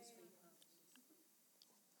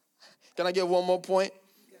 Can I get one more point?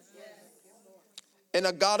 In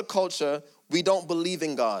a God culture, we don't believe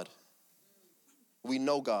in God. We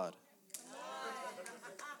know God.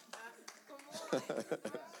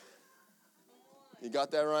 You got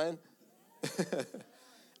that, Ryan?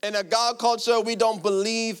 In a God culture, we don't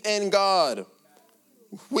believe in God.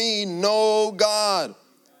 We know God.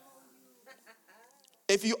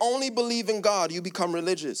 If you only believe in God, you become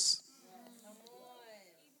religious.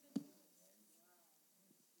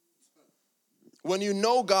 When you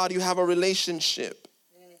know God, you have a relationship.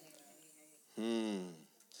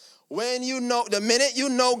 When you know, the minute you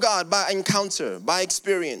know God by encounter, by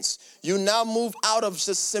experience, you now move out of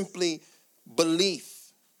just simply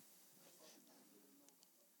belief.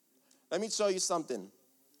 Let me tell you something.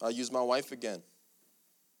 I'll use my wife again.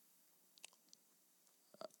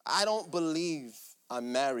 I don't believe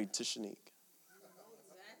I'm married to Shanique.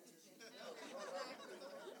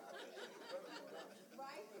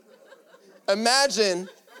 Imagine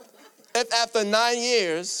if after 9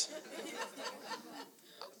 years,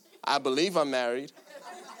 I believe I'm married.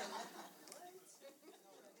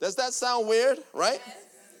 Does that sound weird, right?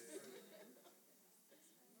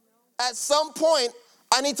 At some point,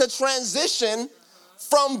 I need to transition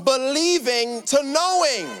from believing to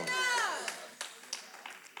knowing.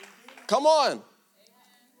 Come on.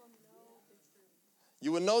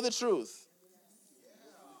 You will know the truth.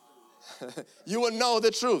 You will know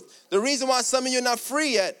the truth. The reason why some of you are not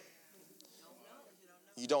free yet,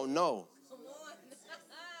 you don't know.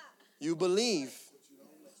 You believe,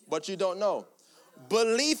 but you don't know.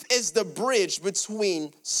 Belief is the bridge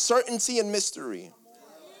between certainty and mystery.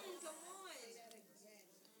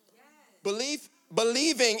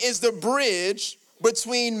 Believing is the bridge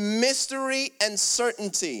between mystery and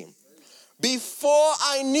certainty. Before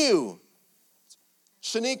I knew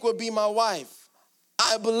Shanique would be my wife,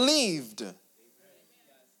 I believed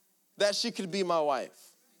that she could be my wife.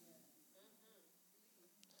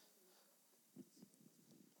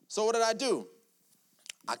 So what did I do?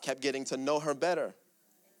 I kept getting to know her better.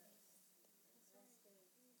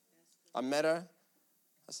 I met her.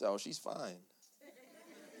 I said, oh, she's fine.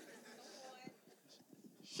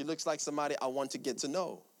 She looks like somebody I want to get to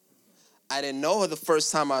know. I didn't know her the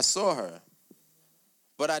first time I saw her,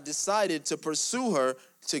 but I decided to pursue her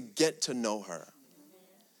to get to know her.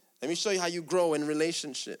 Let me show you how you grow in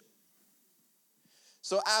relationship.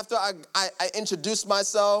 So after I introduced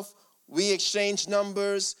myself, we exchanged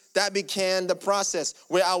numbers. That began the process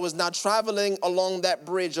where I was now traveling along that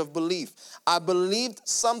bridge of belief. I believed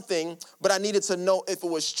something, but I needed to know if it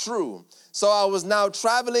was true. So I was now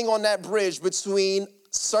traveling on that bridge between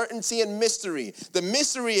certainty and mystery. The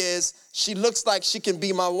mystery is she looks like she can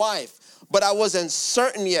be my wife, but I wasn't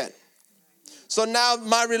certain yet. So now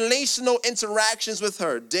my relational interactions with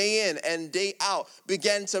her, day in and day out,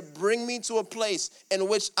 began to bring me to a place in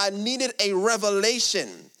which I needed a revelation.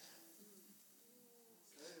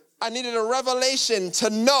 I needed a revelation to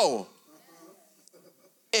know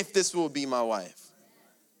if this will be my wife.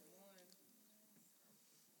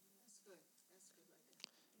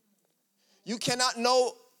 You cannot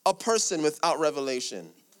know a person without revelation.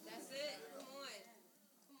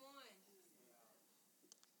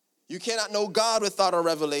 You cannot know God without a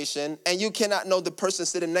revelation, and you cannot know the person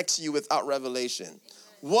sitting next to you without revelation.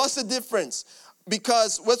 What's the difference?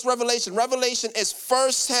 Because what's revelation? Revelation is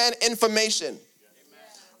first-hand information.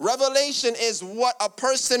 Revelation is what a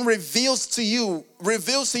person reveals to you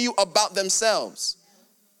about themselves.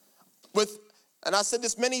 And I said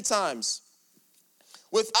this many times,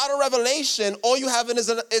 without a revelation, all you have is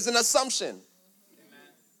an assumption.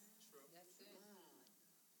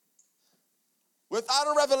 Without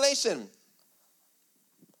a revelation,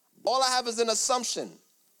 all I have is an assumption.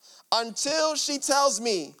 Until she tells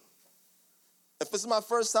me, if this is my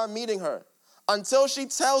first time meeting her, until she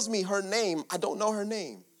tells me her name, I don't know her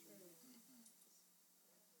name.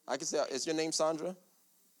 I can say, is your name Sandra? No.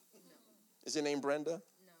 Is your name Brenda? No.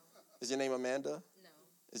 Is your name Amanda? No.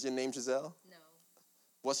 Is your name Giselle? No.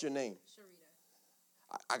 What's your name?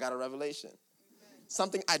 Sharita. I got a revelation. Amen.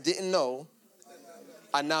 Something I didn't know,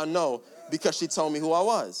 I now know because she told me who I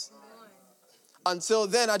was. Until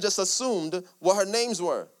then, I just assumed what her names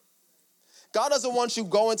were. God doesn't want you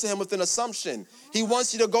going to him with an assumption. He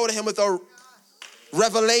wants you to go to him with a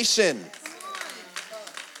revelation.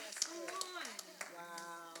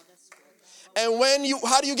 And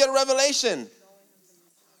how do you get a revelation?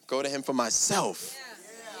 Go to him for myself.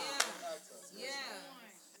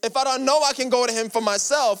 If I don't know I can go to him for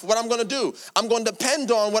myself, what I'm going to do? I'm going to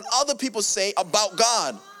depend on what other people say about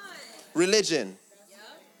God. Religion.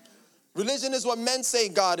 Religion is what men say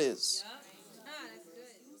God is.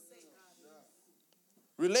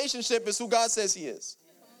 Relationship is who God says he is.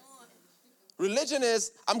 Religion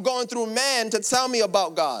is, I'm going through man to tell me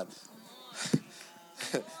about God.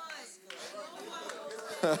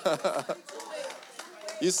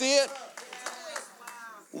 You see it?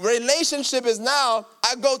 Relationship is now,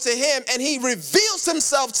 I go to him and he reveals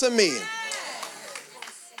himself to me.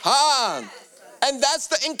 And that's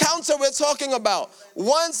the encounter we're talking about.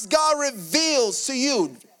 Once God reveals to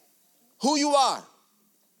you who you are,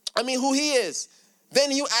 who he is,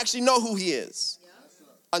 then you actually know who he is.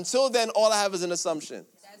 Until then, all I have is an assumption.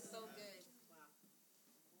 That's so good.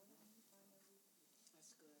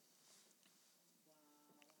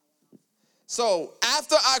 So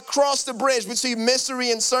after I crossed the bridge between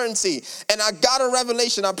mystery and certainty, and I got a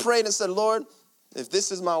revelation, I prayed and said, Lord, if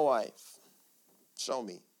this is my wife, show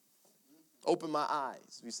me. Open my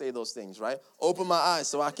eyes. We say those things, right? Open my eyes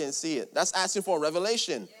so I can see it. That's asking for a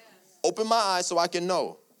revelation. Yes. Open my eyes so I can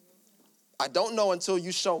know. I don't know until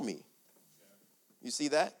you show me. You see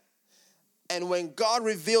that? And when God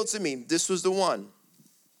revealed to me, this was the one,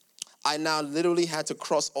 I now literally had to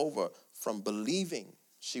cross over from believing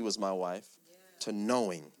she was my wife to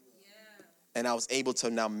knowing. And I was able to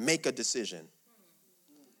now make a decision.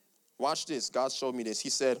 Watch this. God showed me this. He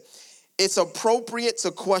said, it's appropriate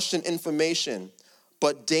to question information,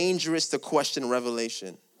 but dangerous to question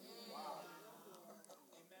revelation.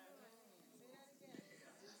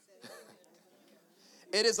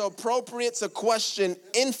 It is appropriate to question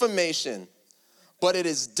information, but it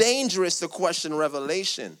is dangerous to question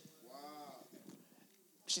revelation.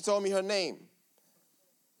 She told me her name.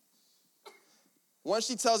 Once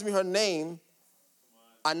she tells me her name,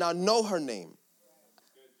 I now know her name.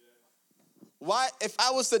 Why? If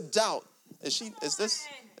I was to doubt, is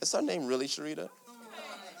her name really Sharita?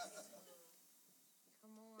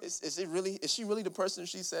 Is she really the person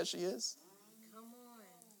she says she is?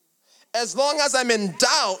 As long as I'm in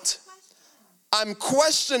doubt, I'm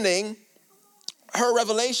questioning her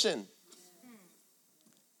revelation.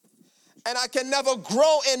 And I can never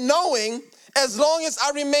grow in knowing as long as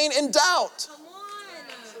I remain in doubt.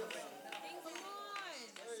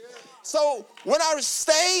 So when I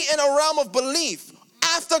stay in a realm of belief,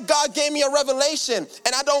 after God gave me a revelation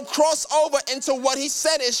and I don't cross over into what he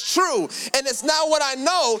said is true, and it's now what I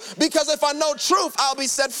know, because if I know truth, I'll be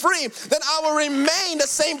set free, then I will remain the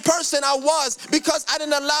same person I was because I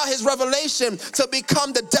didn't allow his revelation to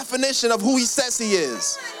become the definition of who he says he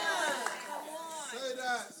is.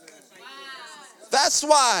 That's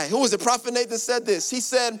why, who was it? Prophet Nathan said this. He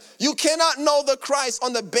said, you cannot know the Christ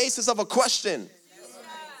on the basis of a question.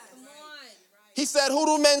 He said, who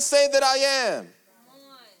do men say that I am?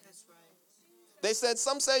 They said,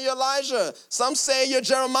 some say you're Elijah, some say you're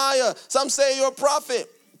Jeremiah, some say you're a prophet.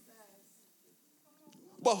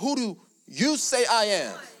 But who do you say I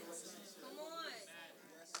am?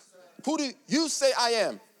 Who do you say I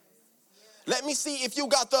am? Let me see if you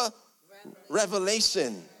got the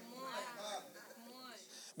revelation.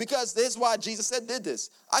 Because this is why Jesus did this.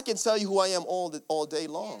 I can tell you who I am all day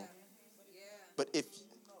long. But if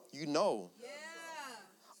you know,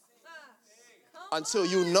 until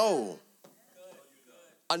you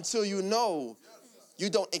know, you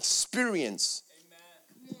don't experience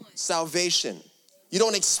salvation. You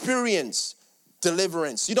don't experience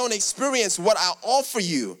deliverance. You don't experience what I offer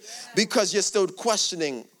you because you're still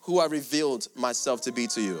questioning who I revealed myself to be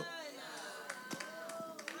to you.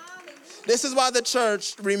 This is why the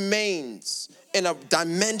church remains in a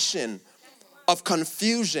dimension of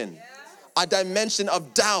confusion, a dimension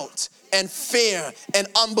of doubt and fear and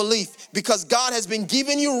unbelief, because God has been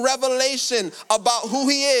giving you revelation about who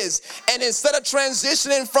he is. And instead of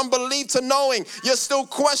transitioning from belief to knowing, you're still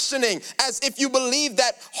questioning, as if you believe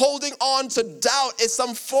that holding on to doubt is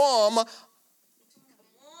some form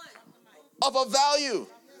of a value.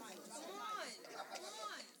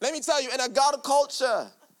 Let me tell you, in a God culture,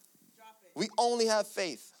 we only have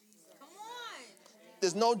faith.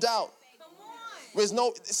 There's no doubt. There's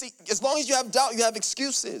no, see, as long as you have doubt, you have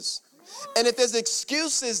excuses. And if there's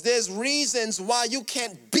excuses, there's reasons why you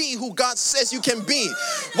can't be who God says you can be.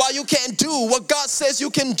 Why you can't do what God says you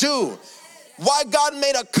can do. Why God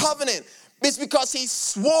made a covenant. It's because he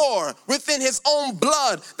swore within his own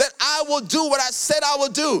blood that I will do what I said I will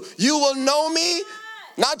do. You will know me,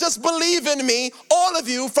 not just believe in me, all of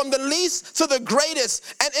you, from the least to the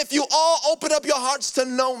greatest. And if you all open up your hearts to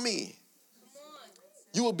know me,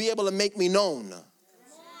 you will be able to make me known.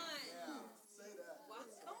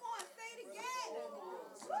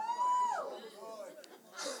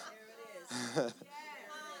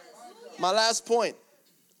 My last point,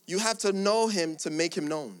 you have to know him to make him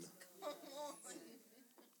known.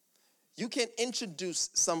 You can introduce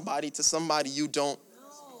somebody to somebody you don't.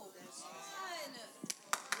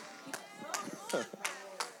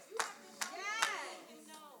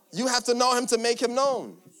 You have to know him to make him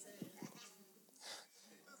known.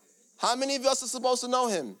 How many of us are supposed to know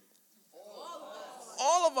him?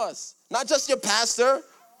 All of us. Not just your pastor.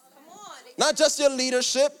 Not just your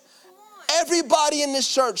leadership. Everybody in this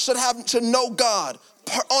church should know God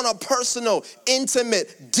on a personal,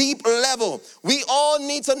 intimate, deep level. We all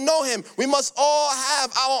need to know him. We must all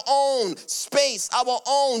have our own space, our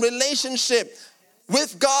own relationship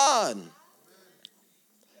with God.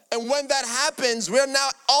 And when that happens, we're now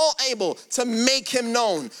all able to make him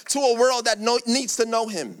known to a world that needs to know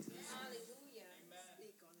him.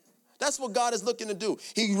 That's what God is looking to do.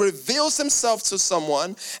 He reveals himself to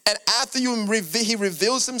someone, and after he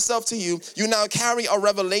reveals himself to you, you now carry a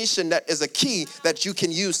revelation that is a key that you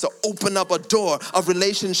can use to open up a door of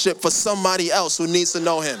relationship for somebody else who needs to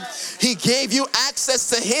know him. He gave you access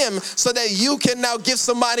to him so that you can now give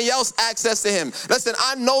somebody else access to him. Listen,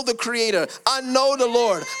 I know the Creator. I know the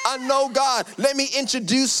Lord. I know God. Let me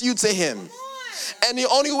introduce you to him. And the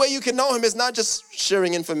only way you can know him is not just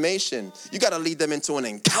sharing information. You got to lead them into an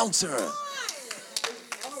encounter.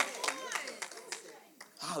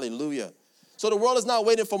 Hallelujah. So the world is not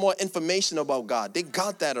waiting for more information about God. They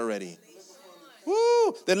got that already.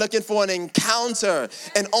 Woo! They're looking for an encounter,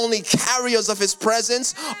 and only carriers of his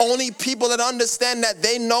presence, only people that understand that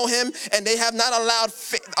they know him and they have not allowed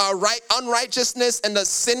unrighteousness and the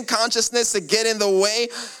sin consciousness to get in the way,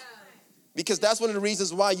 because that's one of the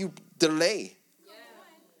reasons why you delay.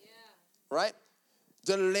 Right?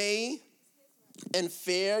 Delay and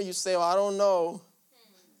fear. You say, I don't know.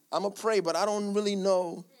 I'm going to pray, but I don't really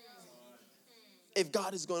know if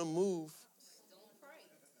God is going to move.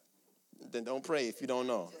 Then don't pray if you don't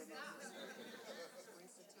know.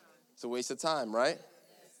 It's a waste of time, right?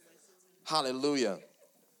 Hallelujah.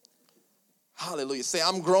 Hallelujah. Say,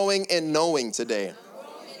 I'm growing in knowing today.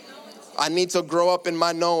 I need to grow up in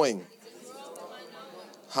my knowing.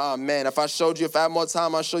 Oh, man, if I had more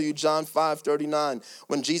time, I'll show you John 5:39.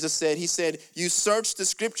 When Jesus said, he said, you search the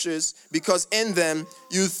scriptures because in them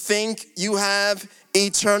you think you have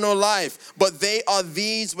eternal life. But they are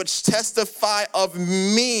these which testify of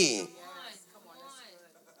me.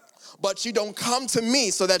 But you don't come to me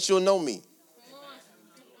so that you'll know me.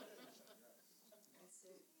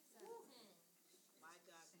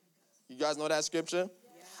 You guys know that scripture?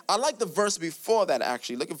 I like the verse before that,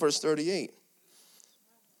 actually. Look at verse 38.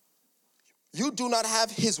 You do not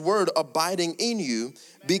have his word abiding in you,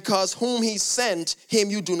 because whom he sent, him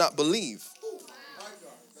you do not believe.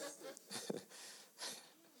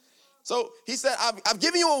 So he said, I've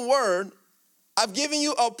given you a word. I've given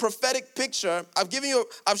you a prophetic picture.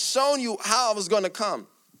 I've shown you how I was going to come.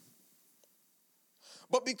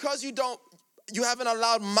 But because you haven't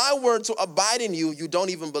allowed my word to abide in you, you don't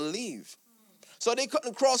even believe. So they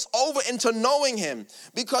couldn't cross over into knowing him,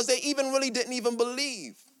 because they really didn't even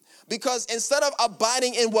believe. Because instead of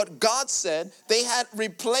abiding in what God said, they had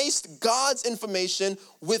replaced God's information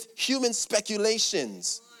with human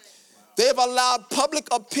speculations. They have allowed public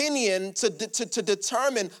opinion to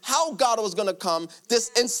determine how God was going to come,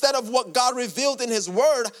 instead of what God revealed in his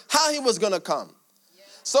word, how he was going to come.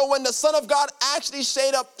 So when the Son of God actually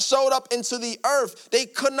showed up into the earth, they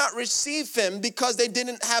could not receive him because they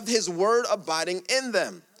didn't have his word abiding in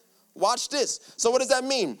them. Watch this. So what does that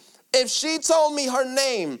mean? If she told me her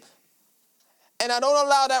name, and I don't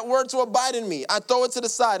allow that word to abide in me, I throw it to the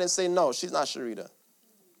side and say, no, she's not Sharita.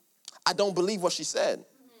 I don't believe what she said.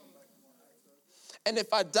 And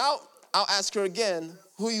if I doubt, I'll ask her again,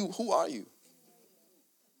 who are you?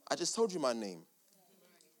 I just told you my name.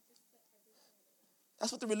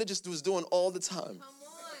 That's what the religious dude is doing all the time.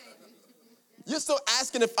 You're still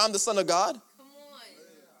asking if I'm the Son of God?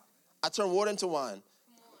 I turn water into wine.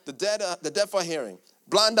 The deaf are hearing.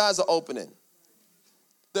 Blind eyes are opening.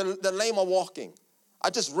 The lame are walking. I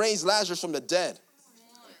just raised Lazarus from the dead.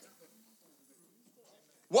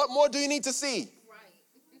 What more do you need to see?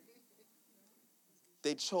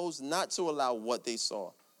 They chose not to allow what they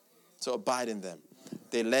saw to abide in them.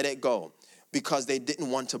 They let it go because they didn't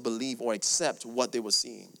want to believe or accept what they were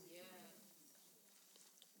seeing.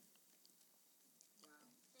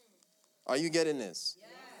 Are you getting this? Yes.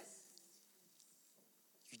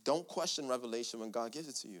 You don't question revelation when God gives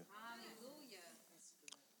it to you. Hallelujah.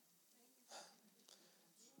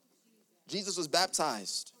 Jesus was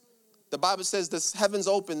baptized. The Bible says the heavens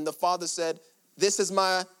opened. The Father said, this is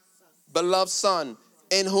my beloved Son,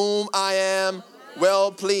 in whom I am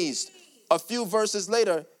well pleased. A few verses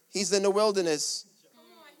later, he's in the wilderness.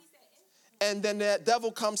 And then the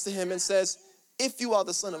devil comes to him and says, if you are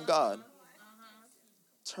the Son of God,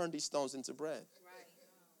 turn these stones into bread.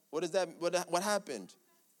 What is that? What happened?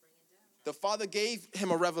 The Father gave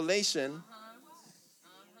him a revelation.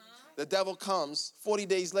 The devil comes 40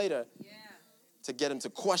 days later to get him to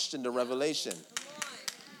question the revelation.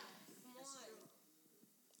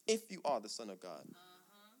 If you are the Son of God.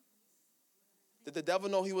 Did the devil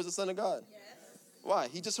know he was the Son of God? Yes. Why?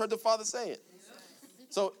 He just heard the Father say it.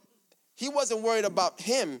 So he wasn't worried about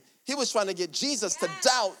him. He was trying to get Jesus to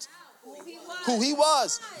doubt who he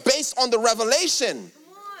was based on the revelation.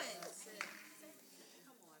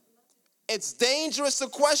 It's dangerous to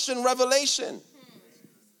question revelation.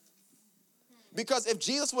 Because if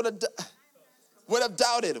Jesus would have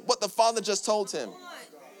doubted what the Father just told him,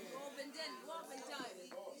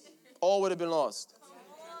 all would have been lost.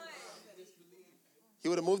 He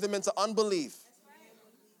would have moved them into unbelief.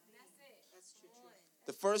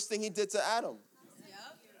 The first thing he did to Adam.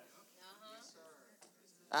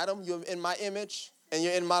 Adam, you're in my image and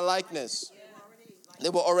you're in my likeness. They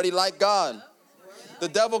were already like God. The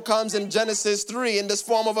devil comes in Genesis 3 in this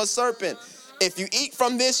form of a serpent. If you eat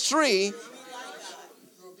from this tree,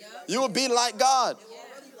 you will be like God.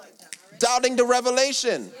 Doubting the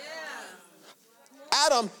revelation.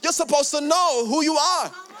 Adam, you're supposed to know who you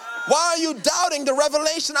are. Why are you doubting the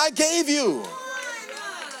revelation I gave you?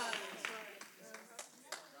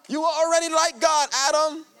 You are already like God,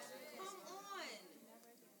 Adam.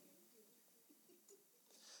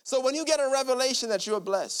 So when you get a revelation that you are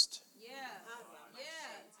blessed,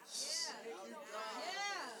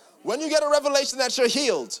 when you get a revelation that you're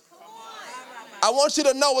healed, I want you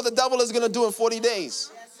to know what the devil is going to do in 40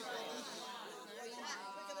 days.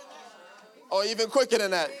 Or even quicker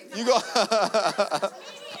than that. You go.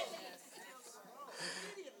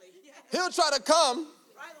 He'll try to come.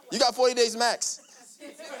 You got 40 days max.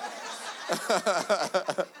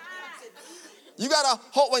 You got to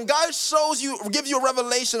hope when God shows you, gives you a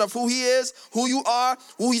revelation of who he is, who you are,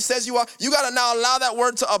 who he says you are, you got to now allow that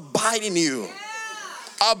word to abide in you.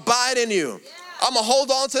 Abide in you. I'm going to hold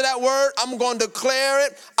on to that word. I'm going to declare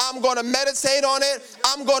it. I'm going to meditate on it.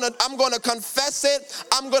 I'm going to confess it.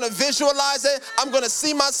 I'm going to visualize it. I'm going to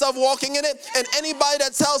see myself walking in it. And anybody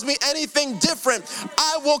that tells me anything different,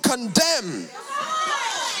 I will condemn.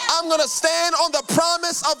 I'm going to stand on the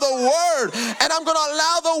promise of the word, and I'm going to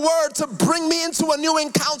allow the word to bring me into a new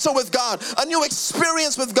encounter with God, a new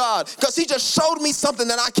experience with God, because he just showed me something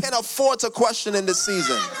that I can't afford to question in this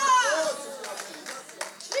season.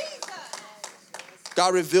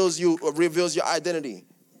 God reveals your identity.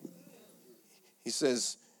 He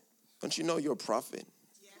says, don't you know you're a prophet?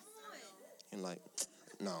 And like,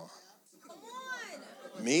 no.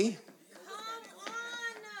 Me?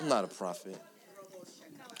 I'm not a prophet.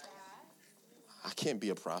 I can't be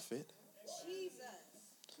a prophet.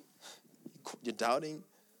 You're doubting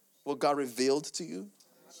what God revealed to you?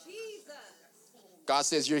 God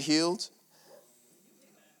says you're healed.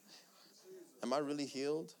 Am I really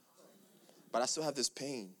healed? But I still have this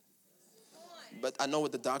pain. But I know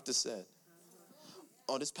what the doctor said.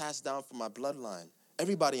 Oh, this passed down from my bloodline.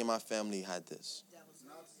 Everybody in my family had this.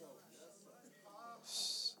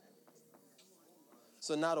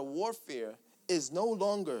 So now the warfare is no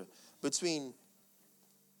longer between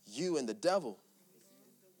you and the devil.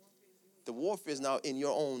 The warfare is now in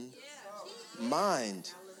your own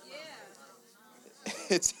mind.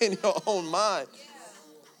 It's in your own mind.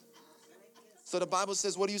 So the Bible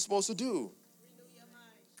says, what are you supposed to do?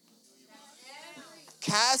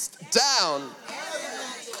 Cast down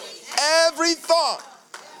every thought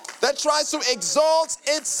that tries to exalt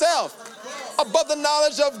itself above the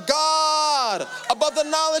knowledge of God. Above the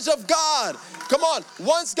knowledge of God. Come on.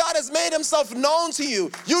 Once God has made himself known to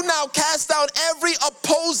you, you now cast down every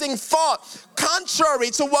opposing thought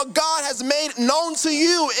contrary to what God has made known to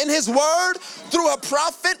you in his word, through a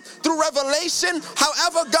prophet, through revelation,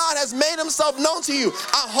 however God has made himself known to you.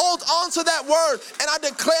 I hold on to that word and I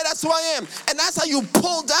declare that's who I am. And that's how you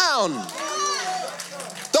pull down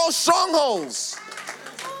those strongholds.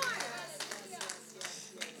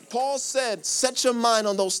 Paul said, set your mind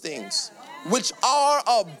on those things which are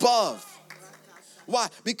above. Why?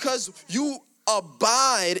 Because you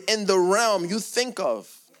abide in the realm you think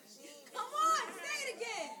of. Come on, say it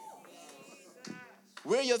again.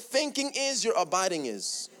 Where your thinking is, your abiding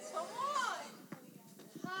is. Come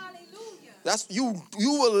on. Hallelujah. That's you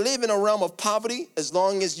will live in a realm of poverty as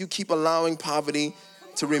long as you keep allowing poverty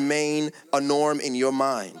to remain a norm in your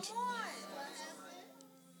mind. Come on.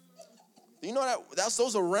 You know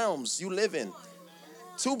those are realms you live in.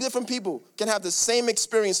 Two different people can have the same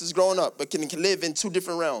experiences growing up, but can live in two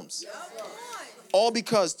different realms. All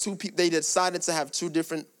because two people, they decided to have two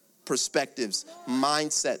different perspectives,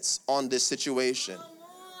 mindsets on this situation.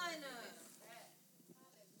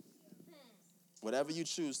 Whatever you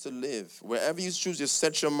choose to live, wherever you choose to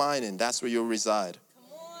set your mind in, that's where you'll reside.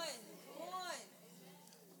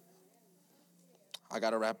 I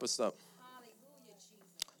got to wrap us up.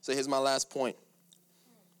 So here's my last point.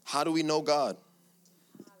 How do we know God?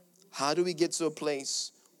 How do we get to a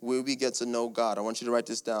place where we get to know God? I want you to write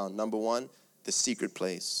this down. Number one, the secret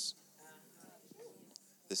place.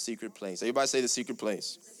 The secret place. Everybody say the secret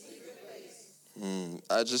place.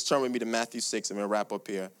 Just turn with me to Matthew 6. I'm going to wrap up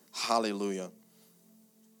here. Hallelujah.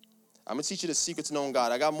 I'm going to teach you the secret to knowing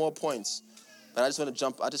God. I got more points, but I just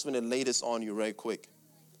want to lay this on you right quick.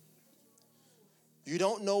 You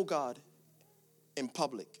don't know God in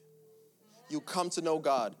public. You come to know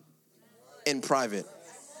God in private.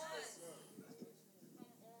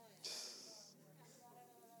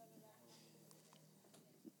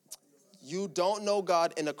 You don't know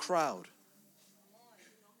God in a crowd.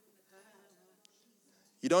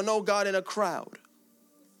 You don't know God in a crowd.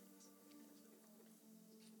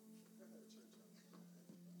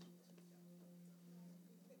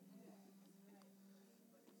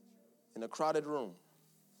 In a crowded room.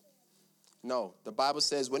 No, the Bible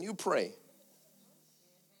says when you pray,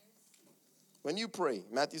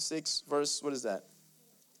 Matthew 6, verse, what is that?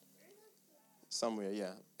 Somewhere,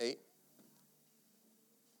 yeah. 8?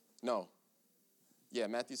 No. Yeah,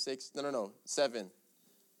 Matthew 6. No. 7.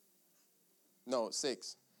 No,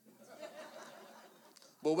 6.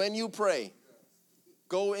 But when you pray,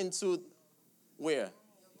 go into where?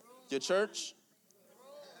 Your church?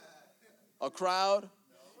 A crowd?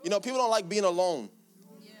 You know, people don't like being alone.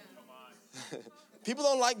 People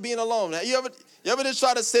don't like being alone. You ever just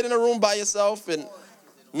try to sit in a room by yourself and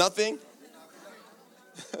nothing?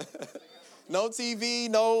 No TV,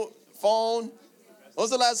 no phone. When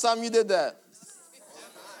was the last time you did that?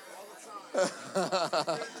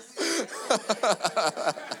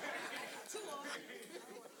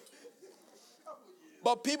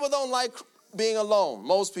 But people don't like being alone,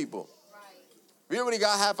 most people. We already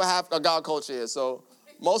got half a God culture here, so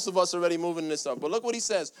most of us are already moving this up. But look what he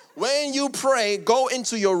says. When you pray, go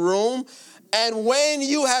into your room, and when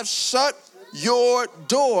you have shut your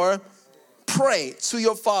door, pray to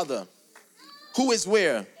your Father. Who is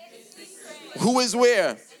where? Who is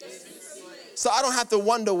where? So I don't have to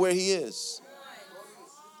wonder where he is.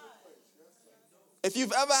 If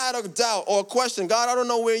you've ever had a doubt or a question, God, I don't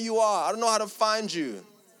know where you are. I don't know how to find you.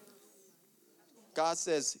 God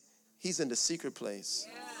says he's in the secret place.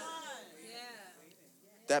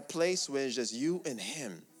 That place where it's just you and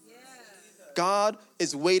him. God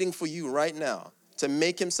is waiting for you right now to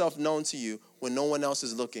make himself known to you when no one else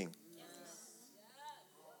is looking.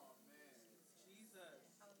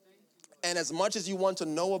 And as much as you want to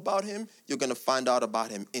know about him, you're going to find out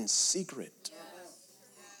about him in secret.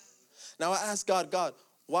 Now I ask God,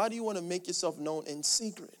 why do you want to make yourself known in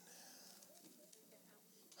secret?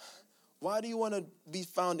 Why do you want to be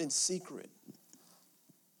found in secret?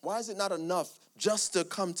 Why is it not enough just to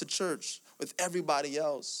come to church with everybody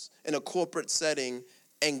else in a corporate setting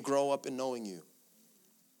and grow up in knowing you?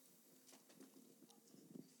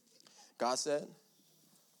 God said,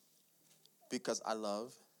 because I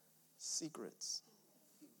love secrets.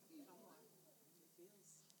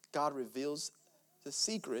 God reveals the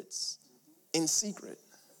secrets in secret.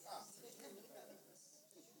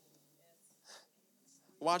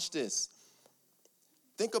 Watch this.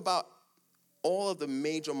 Think about all of the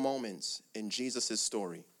major moments in Jesus'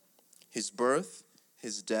 story: his birth,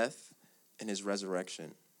 his death, and his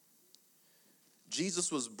resurrection.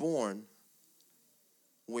 Jesus was born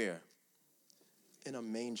where? In a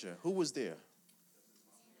manger. Who was there?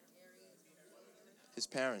 His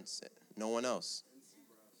parents. No one else.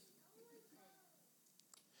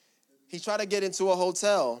 He tried to get into a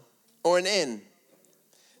hotel or an inn.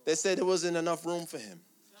 They said there wasn't enough room for him.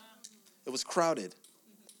 It was crowded.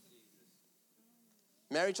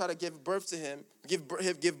 Mary tried to give birth to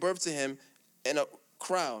him in a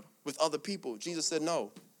crowd with other people. Jesus said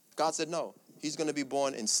no. God said no. He's going to be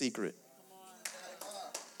born in secret.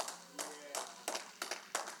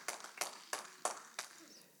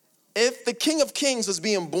 If the King of Kings was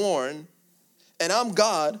being born and I'm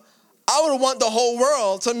God, I would want the whole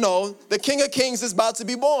world to know the King of Kings is about to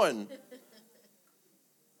be born.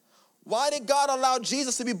 Why did God allow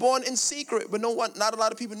Jesus to be born in secret? But not a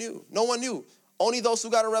lot of people knew. No one knew. Only those who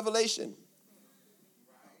got a revelation.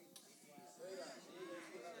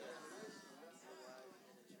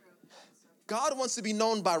 God wants to be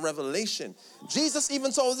known by revelation. Jesus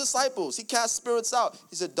even told his disciples, he cast spirits out.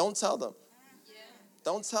 He said, don't tell them.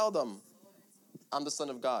 Don't tell them I'm the Son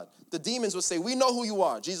of God. The demons would say, we know who you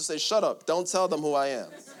are. Jesus said, shut up. Don't tell them who I am.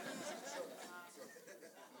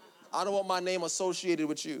 I don't want my name associated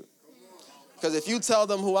with you. Because if you tell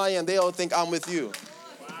them who I am, they'll think I'm with you.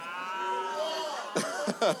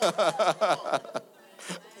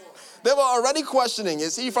 They were already questioning,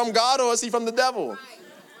 is he from God or is he from the devil?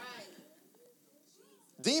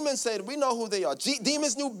 Demons said, we know who they are.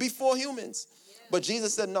 Demons knew before humans. But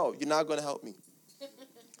Jesus said, no, you're not going to help me.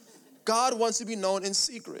 God wants to be known in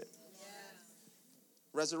secret.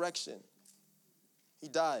 Resurrection. He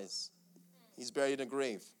dies. He's buried in a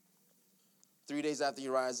grave. 3 days after he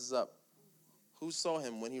rises up. Who saw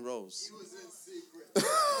him when he rose? He was in secret.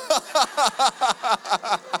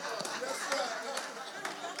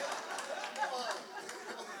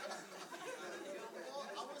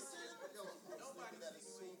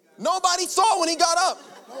 Nobody saw when he got up.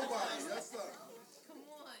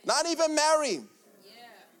 Not even Mary.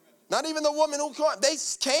 Not even the woman who caught. They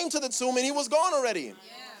came to the tomb and he was gone already.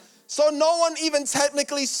 So no one even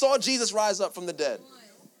technically saw Jesus rise up from the dead.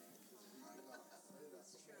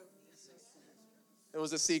 It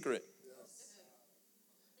was a secret.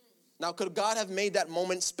 Now, could God have made that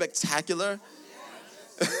moment spectacular?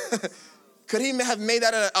 Could he have made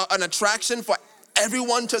that an attraction for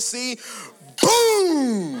everyone to see?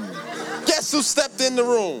 Boom! Guess who stepped in the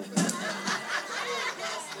room?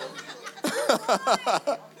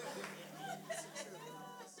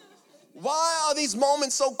 Why are these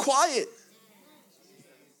moments so quiet?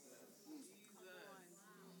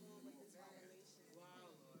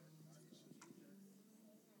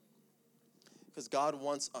 Because God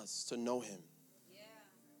wants us to know him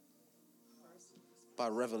by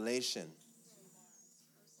revelation.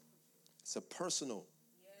 It's a personal.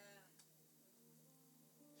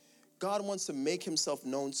 God wants to make himself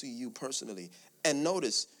known to you personally. And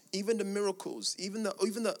notice, even the miracles, even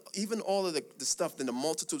all of the stuff, then the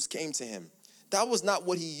multitudes came to him. That was not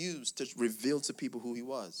what he used to reveal to people who he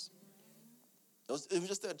was. It was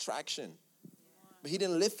just an attraction. But he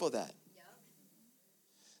didn't live for that.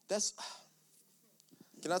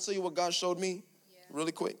 Can I tell you what God showed me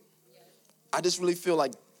really quick? I just really feel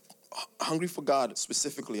like hungry for God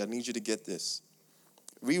specifically. I need you to get this.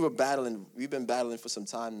 We've been battling for some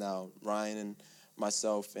time now, Ryan and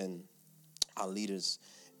myself and our leaders,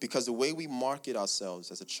 because the way we market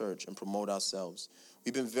ourselves as a church and promote ourselves,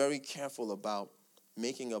 we've been very careful about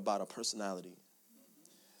making about a personality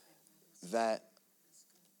that,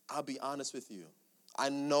 I'll be honest with you, I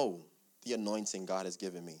know the anointing God has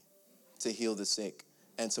given me to heal the sick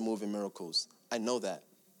and to move in miracles. I know that.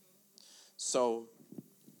 So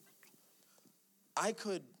I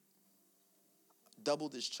could double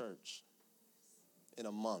this church in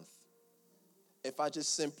a month if I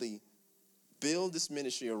just simply build this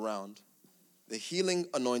ministry around the healing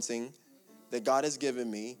anointing that God has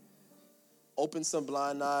given me, open some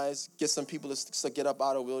blind eyes, get some people to get up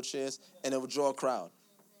out of wheelchairs, and it will draw a crowd.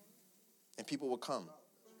 And people will come.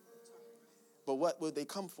 But what would they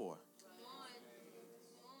come for?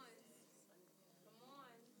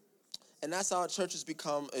 And that's how our church has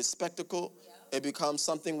become a spectacle. It becomes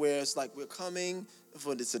something where it's like we're coming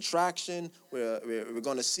for this attraction, where we're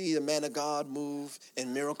going to see the man of God move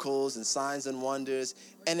in miracles and signs and wonders.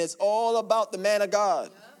 And it's all about the man of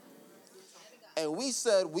God. And we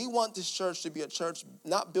said we want this church to be a church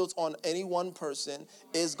not built on any one person.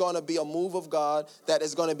 It's going to be a move of God that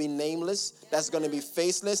is going to be nameless, that's going to be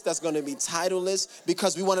faceless, that's going to be titleless,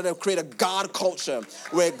 because we wanted to create a God culture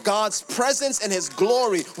where God's presence and his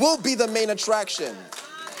glory will be the main attraction.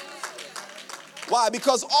 Why?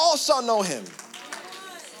 Because all shall know him.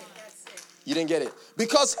 You didn't get it.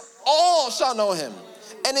 Because all shall know him.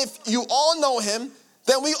 And if you all know him,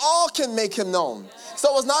 then we all can make him known.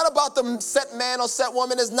 So it's not about the set man or set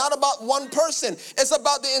woman. It's not about one person. It's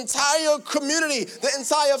about the entire community, the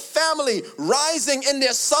entire family rising in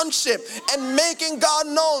their sonship and making God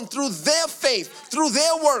known through their faith, through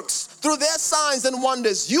their works, through their signs and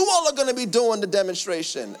wonders. You all are going to be doing the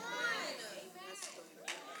demonstration.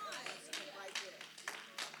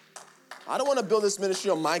 I don't want to build this ministry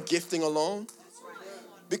on my gifting alone.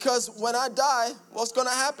 Because when I die, what's going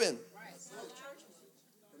to happen?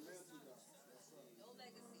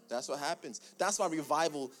 That's what happens. That's why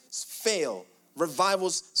revivals fail.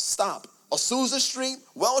 Revivals stop. Azusa Street,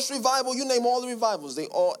 Welsh revival, you name all the revivals, they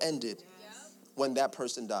all ended when that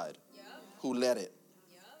person died. Who led it?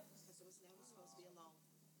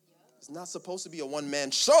 It's not supposed to be a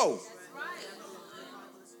one-man show.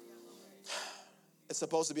 It's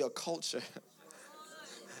supposed to be a culture.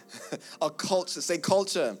 A culture. Say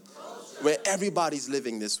culture. Where everybody's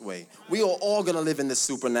living this way. We are all going to live in the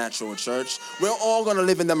supernatural, church. We're all going to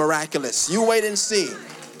live in the miraculous. You wait and see.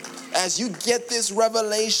 As you get this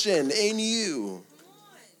revelation in you,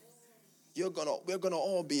 we're going to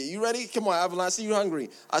all be. You ready? Come on, Avalon. I see you hungry.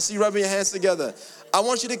 I see you rubbing your hands together. I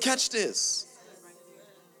want you to catch this.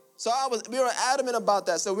 So we were adamant about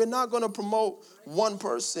that. So we're not going to promote one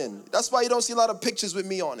person. That's why you don't see a lot of pictures with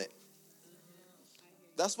me on it.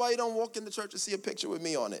 That's why you don't walk in the church and see a picture with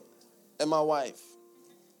me on it. And my wife.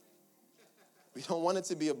 We don't want it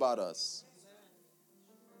to be about us.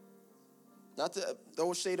 Not to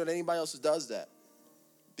throw shade on anybody else who does that.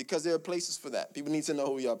 Because there are places for that. People need to know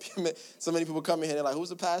who we are. So many people come in here and they're like, who's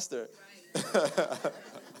the pastor?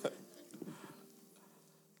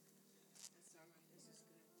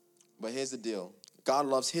 But here's the deal. God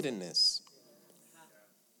loves hiddenness.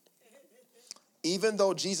 Even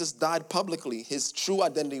though Jesus died publicly, his true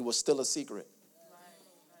identity was still a secret.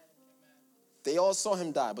 They all saw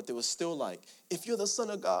him die, but they were still like, if you're the Son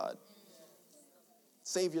of God,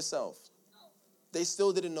 save yourself. They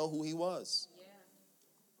still didn't know who he was.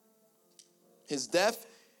 His death,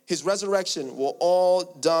 his resurrection were all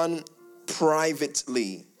done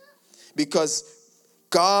privately because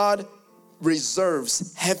God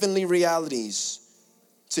reserves heavenly realities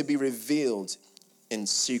to be revealed in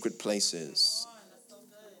secret places.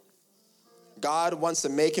 God wants to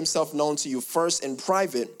make himself known to you first in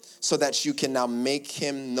private so that you can now make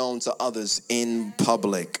him known to others in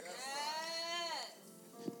public.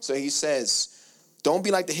 So he says, don't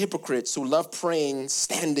be like the hypocrites who love praying,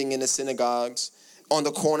 standing in the synagogues, on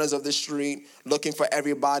the corners of the street, looking for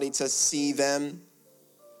everybody to see them.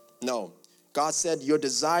 No. God said, your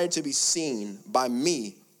desire to be seen by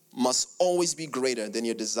me must always be greater than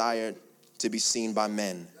your desire to be seen by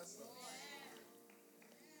men.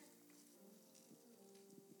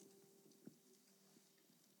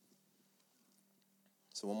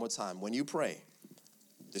 So one more time, when you pray,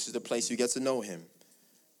 this is the place you get to know him.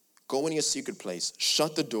 Go in your secret place,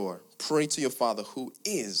 shut the door, pray to your Father who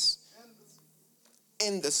is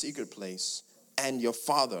in the secret place, and your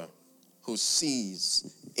Father who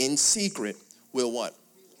sees in secret will what?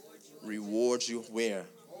 Reward you where?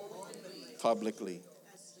 Publicly.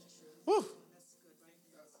 Whew.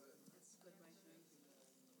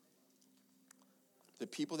 The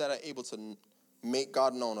people that are able to make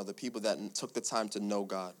God known are the people that took the time to know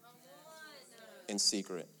God in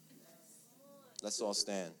secret. Let's all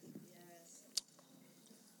stand.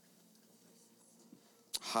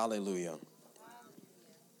 Hallelujah.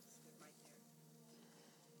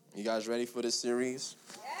 You guys ready for this series?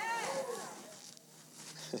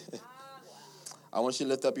 I want you to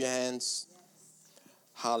lift up your hands.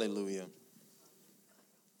 Hallelujah.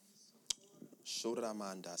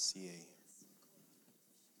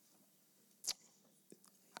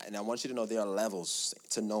 And I want you to know there are levels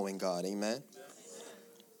to knowing God. Amen.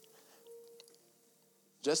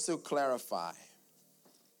 Just to clarify,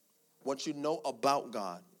 what you know about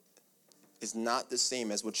God is not the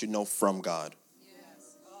same as what you know from God.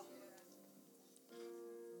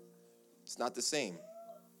 It's not the same.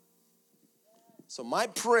 So my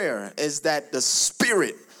prayer is that the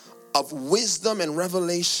spirit of wisdom and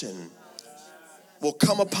revelation will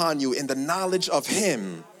come upon you in the knowledge of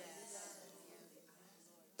him.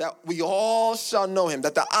 That we all shall know him.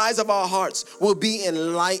 That the eyes of our hearts will be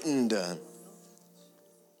enlightened.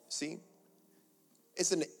 See?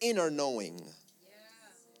 It's an inner knowing.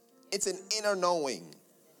 It's an inner knowing.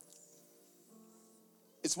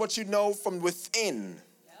 It's what you know from within.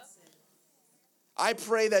 I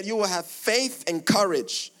pray that you will have faith and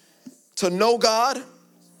courage to know God,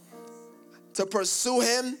 to pursue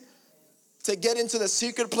Him, to get into the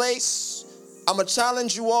secret place. I'm going to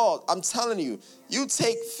challenge you all. I'm telling you, you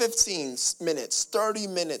take 15 minutes, 30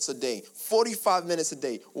 minutes a day, 45 minutes a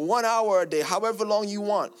day, 1 hour a day, however long you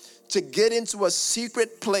want, to get into a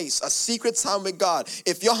secret place, a secret time with God.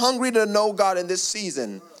 If you're hungry to know God in this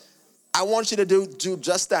season, I want you to do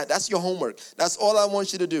just that. That's your homework. That's all I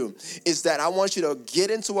want you to do, is that I want you to get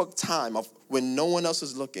into a time of when no one else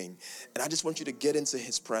is looking. And I just want you to get into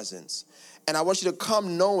His presence. And I want you to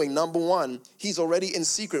come knowing, number one, He's already in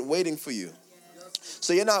secret waiting for you.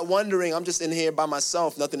 So you're not wondering, I'm just in here by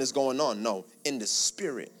myself, nothing is going on. No, in the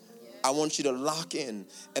Spirit. I want you to lock in,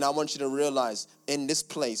 and I want you to realize in this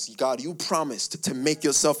place, God, you promised to make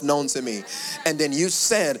yourself known to me. And then you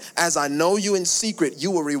said, as I know you in secret, you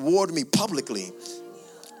will reward me publicly.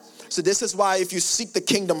 So this is why if you seek the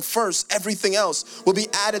kingdom first, everything else will be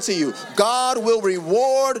added to you. God will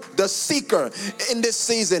reward the seeker in this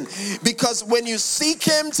season, because when you seek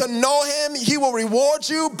Him to know Him, He will reward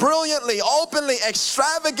you brilliantly, openly,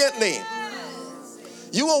 extravagantly.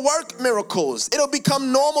 You will work miracles. It'll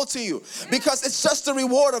become normal to you because it's just the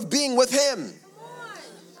reward of being with Him.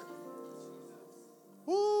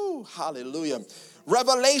 Woo, hallelujah.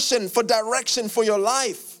 Revelation for direction for your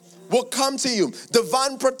life will come to you.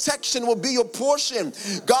 Divine protection will be your portion.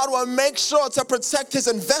 God will make sure to protect His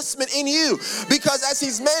investment in you, because as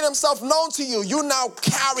He's made Himself known to you, you now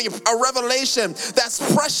carry a revelation that's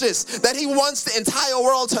precious, that He wants the entire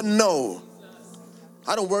world to know.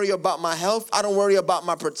 I don't worry about my health. I don't worry about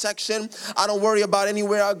my protection. I don't worry about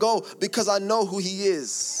anywhere I go, because I know who He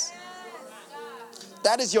is.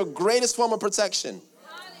 That is your greatest form of protection.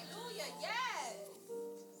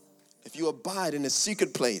 If you abide in the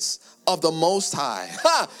secret place of the Most High,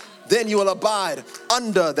 then you will abide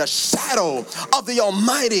under the shadow of the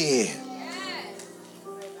Almighty.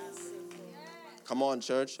 Come on,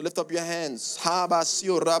 church. Lift up your hands.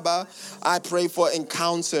 I pray for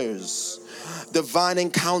encounters, divine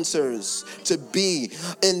encounters to be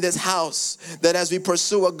in this house, that as we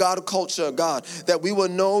pursue a God culture, God, that we will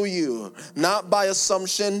know you, not by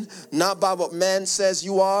assumption, not by what man says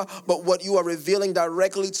you are, but what you are revealing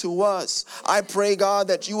directly to us. I pray, God,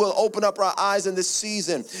 that you will open up our eyes in this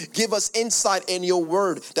season. Give us insight in your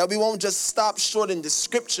word, that we won't just stop short in the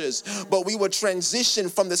scriptures, but we will transition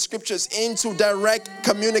from the scriptures into direct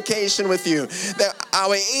communication with you, that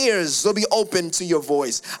our ears will be open to your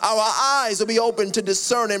voice, our eyes will be open to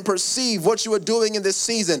discern and perceive what you are doing in this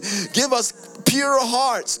season. Give us pure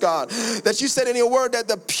hearts, God, that you said in your word that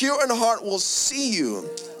the pure in heart will see you.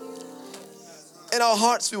 In our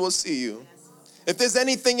hearts we will see you. If there's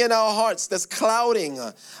anything in our hearts that's clouding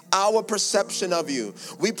our perception of you,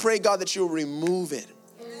 we pray, God, that you'll remove it.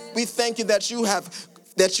 We thank you that you have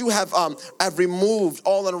removed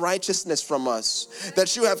all unrighteousness from us,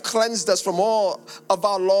 that you have cleansed us from all of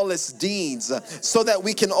our lawless deeds, so that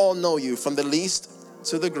we can all know you, from the least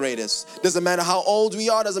to the greatest. Doesn't matter how old we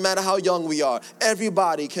are, doesn't matter how young we are.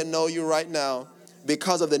 Everybody can know you right now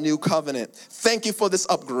because of the new covenant. Thank you for this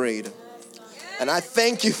upgrade. And I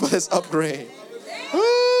thank you for this upgrade.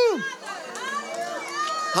 Woo!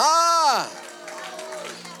 Ah!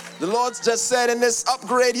 The Lord just said in this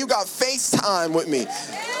upgrade, you got FaceTime with me.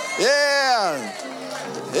 Yeah.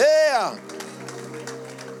 Yeah.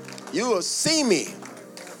 You will see me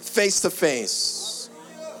face to face.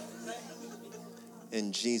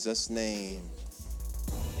 In Jesus' name.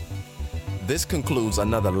 This concludes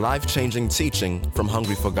another life-changing teaching from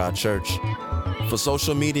Hungry for God Church. For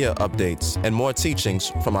social media updates and more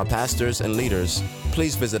teachings from our pastors and leaders,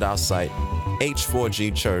 please visit our site,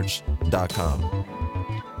 h4gchurch.com.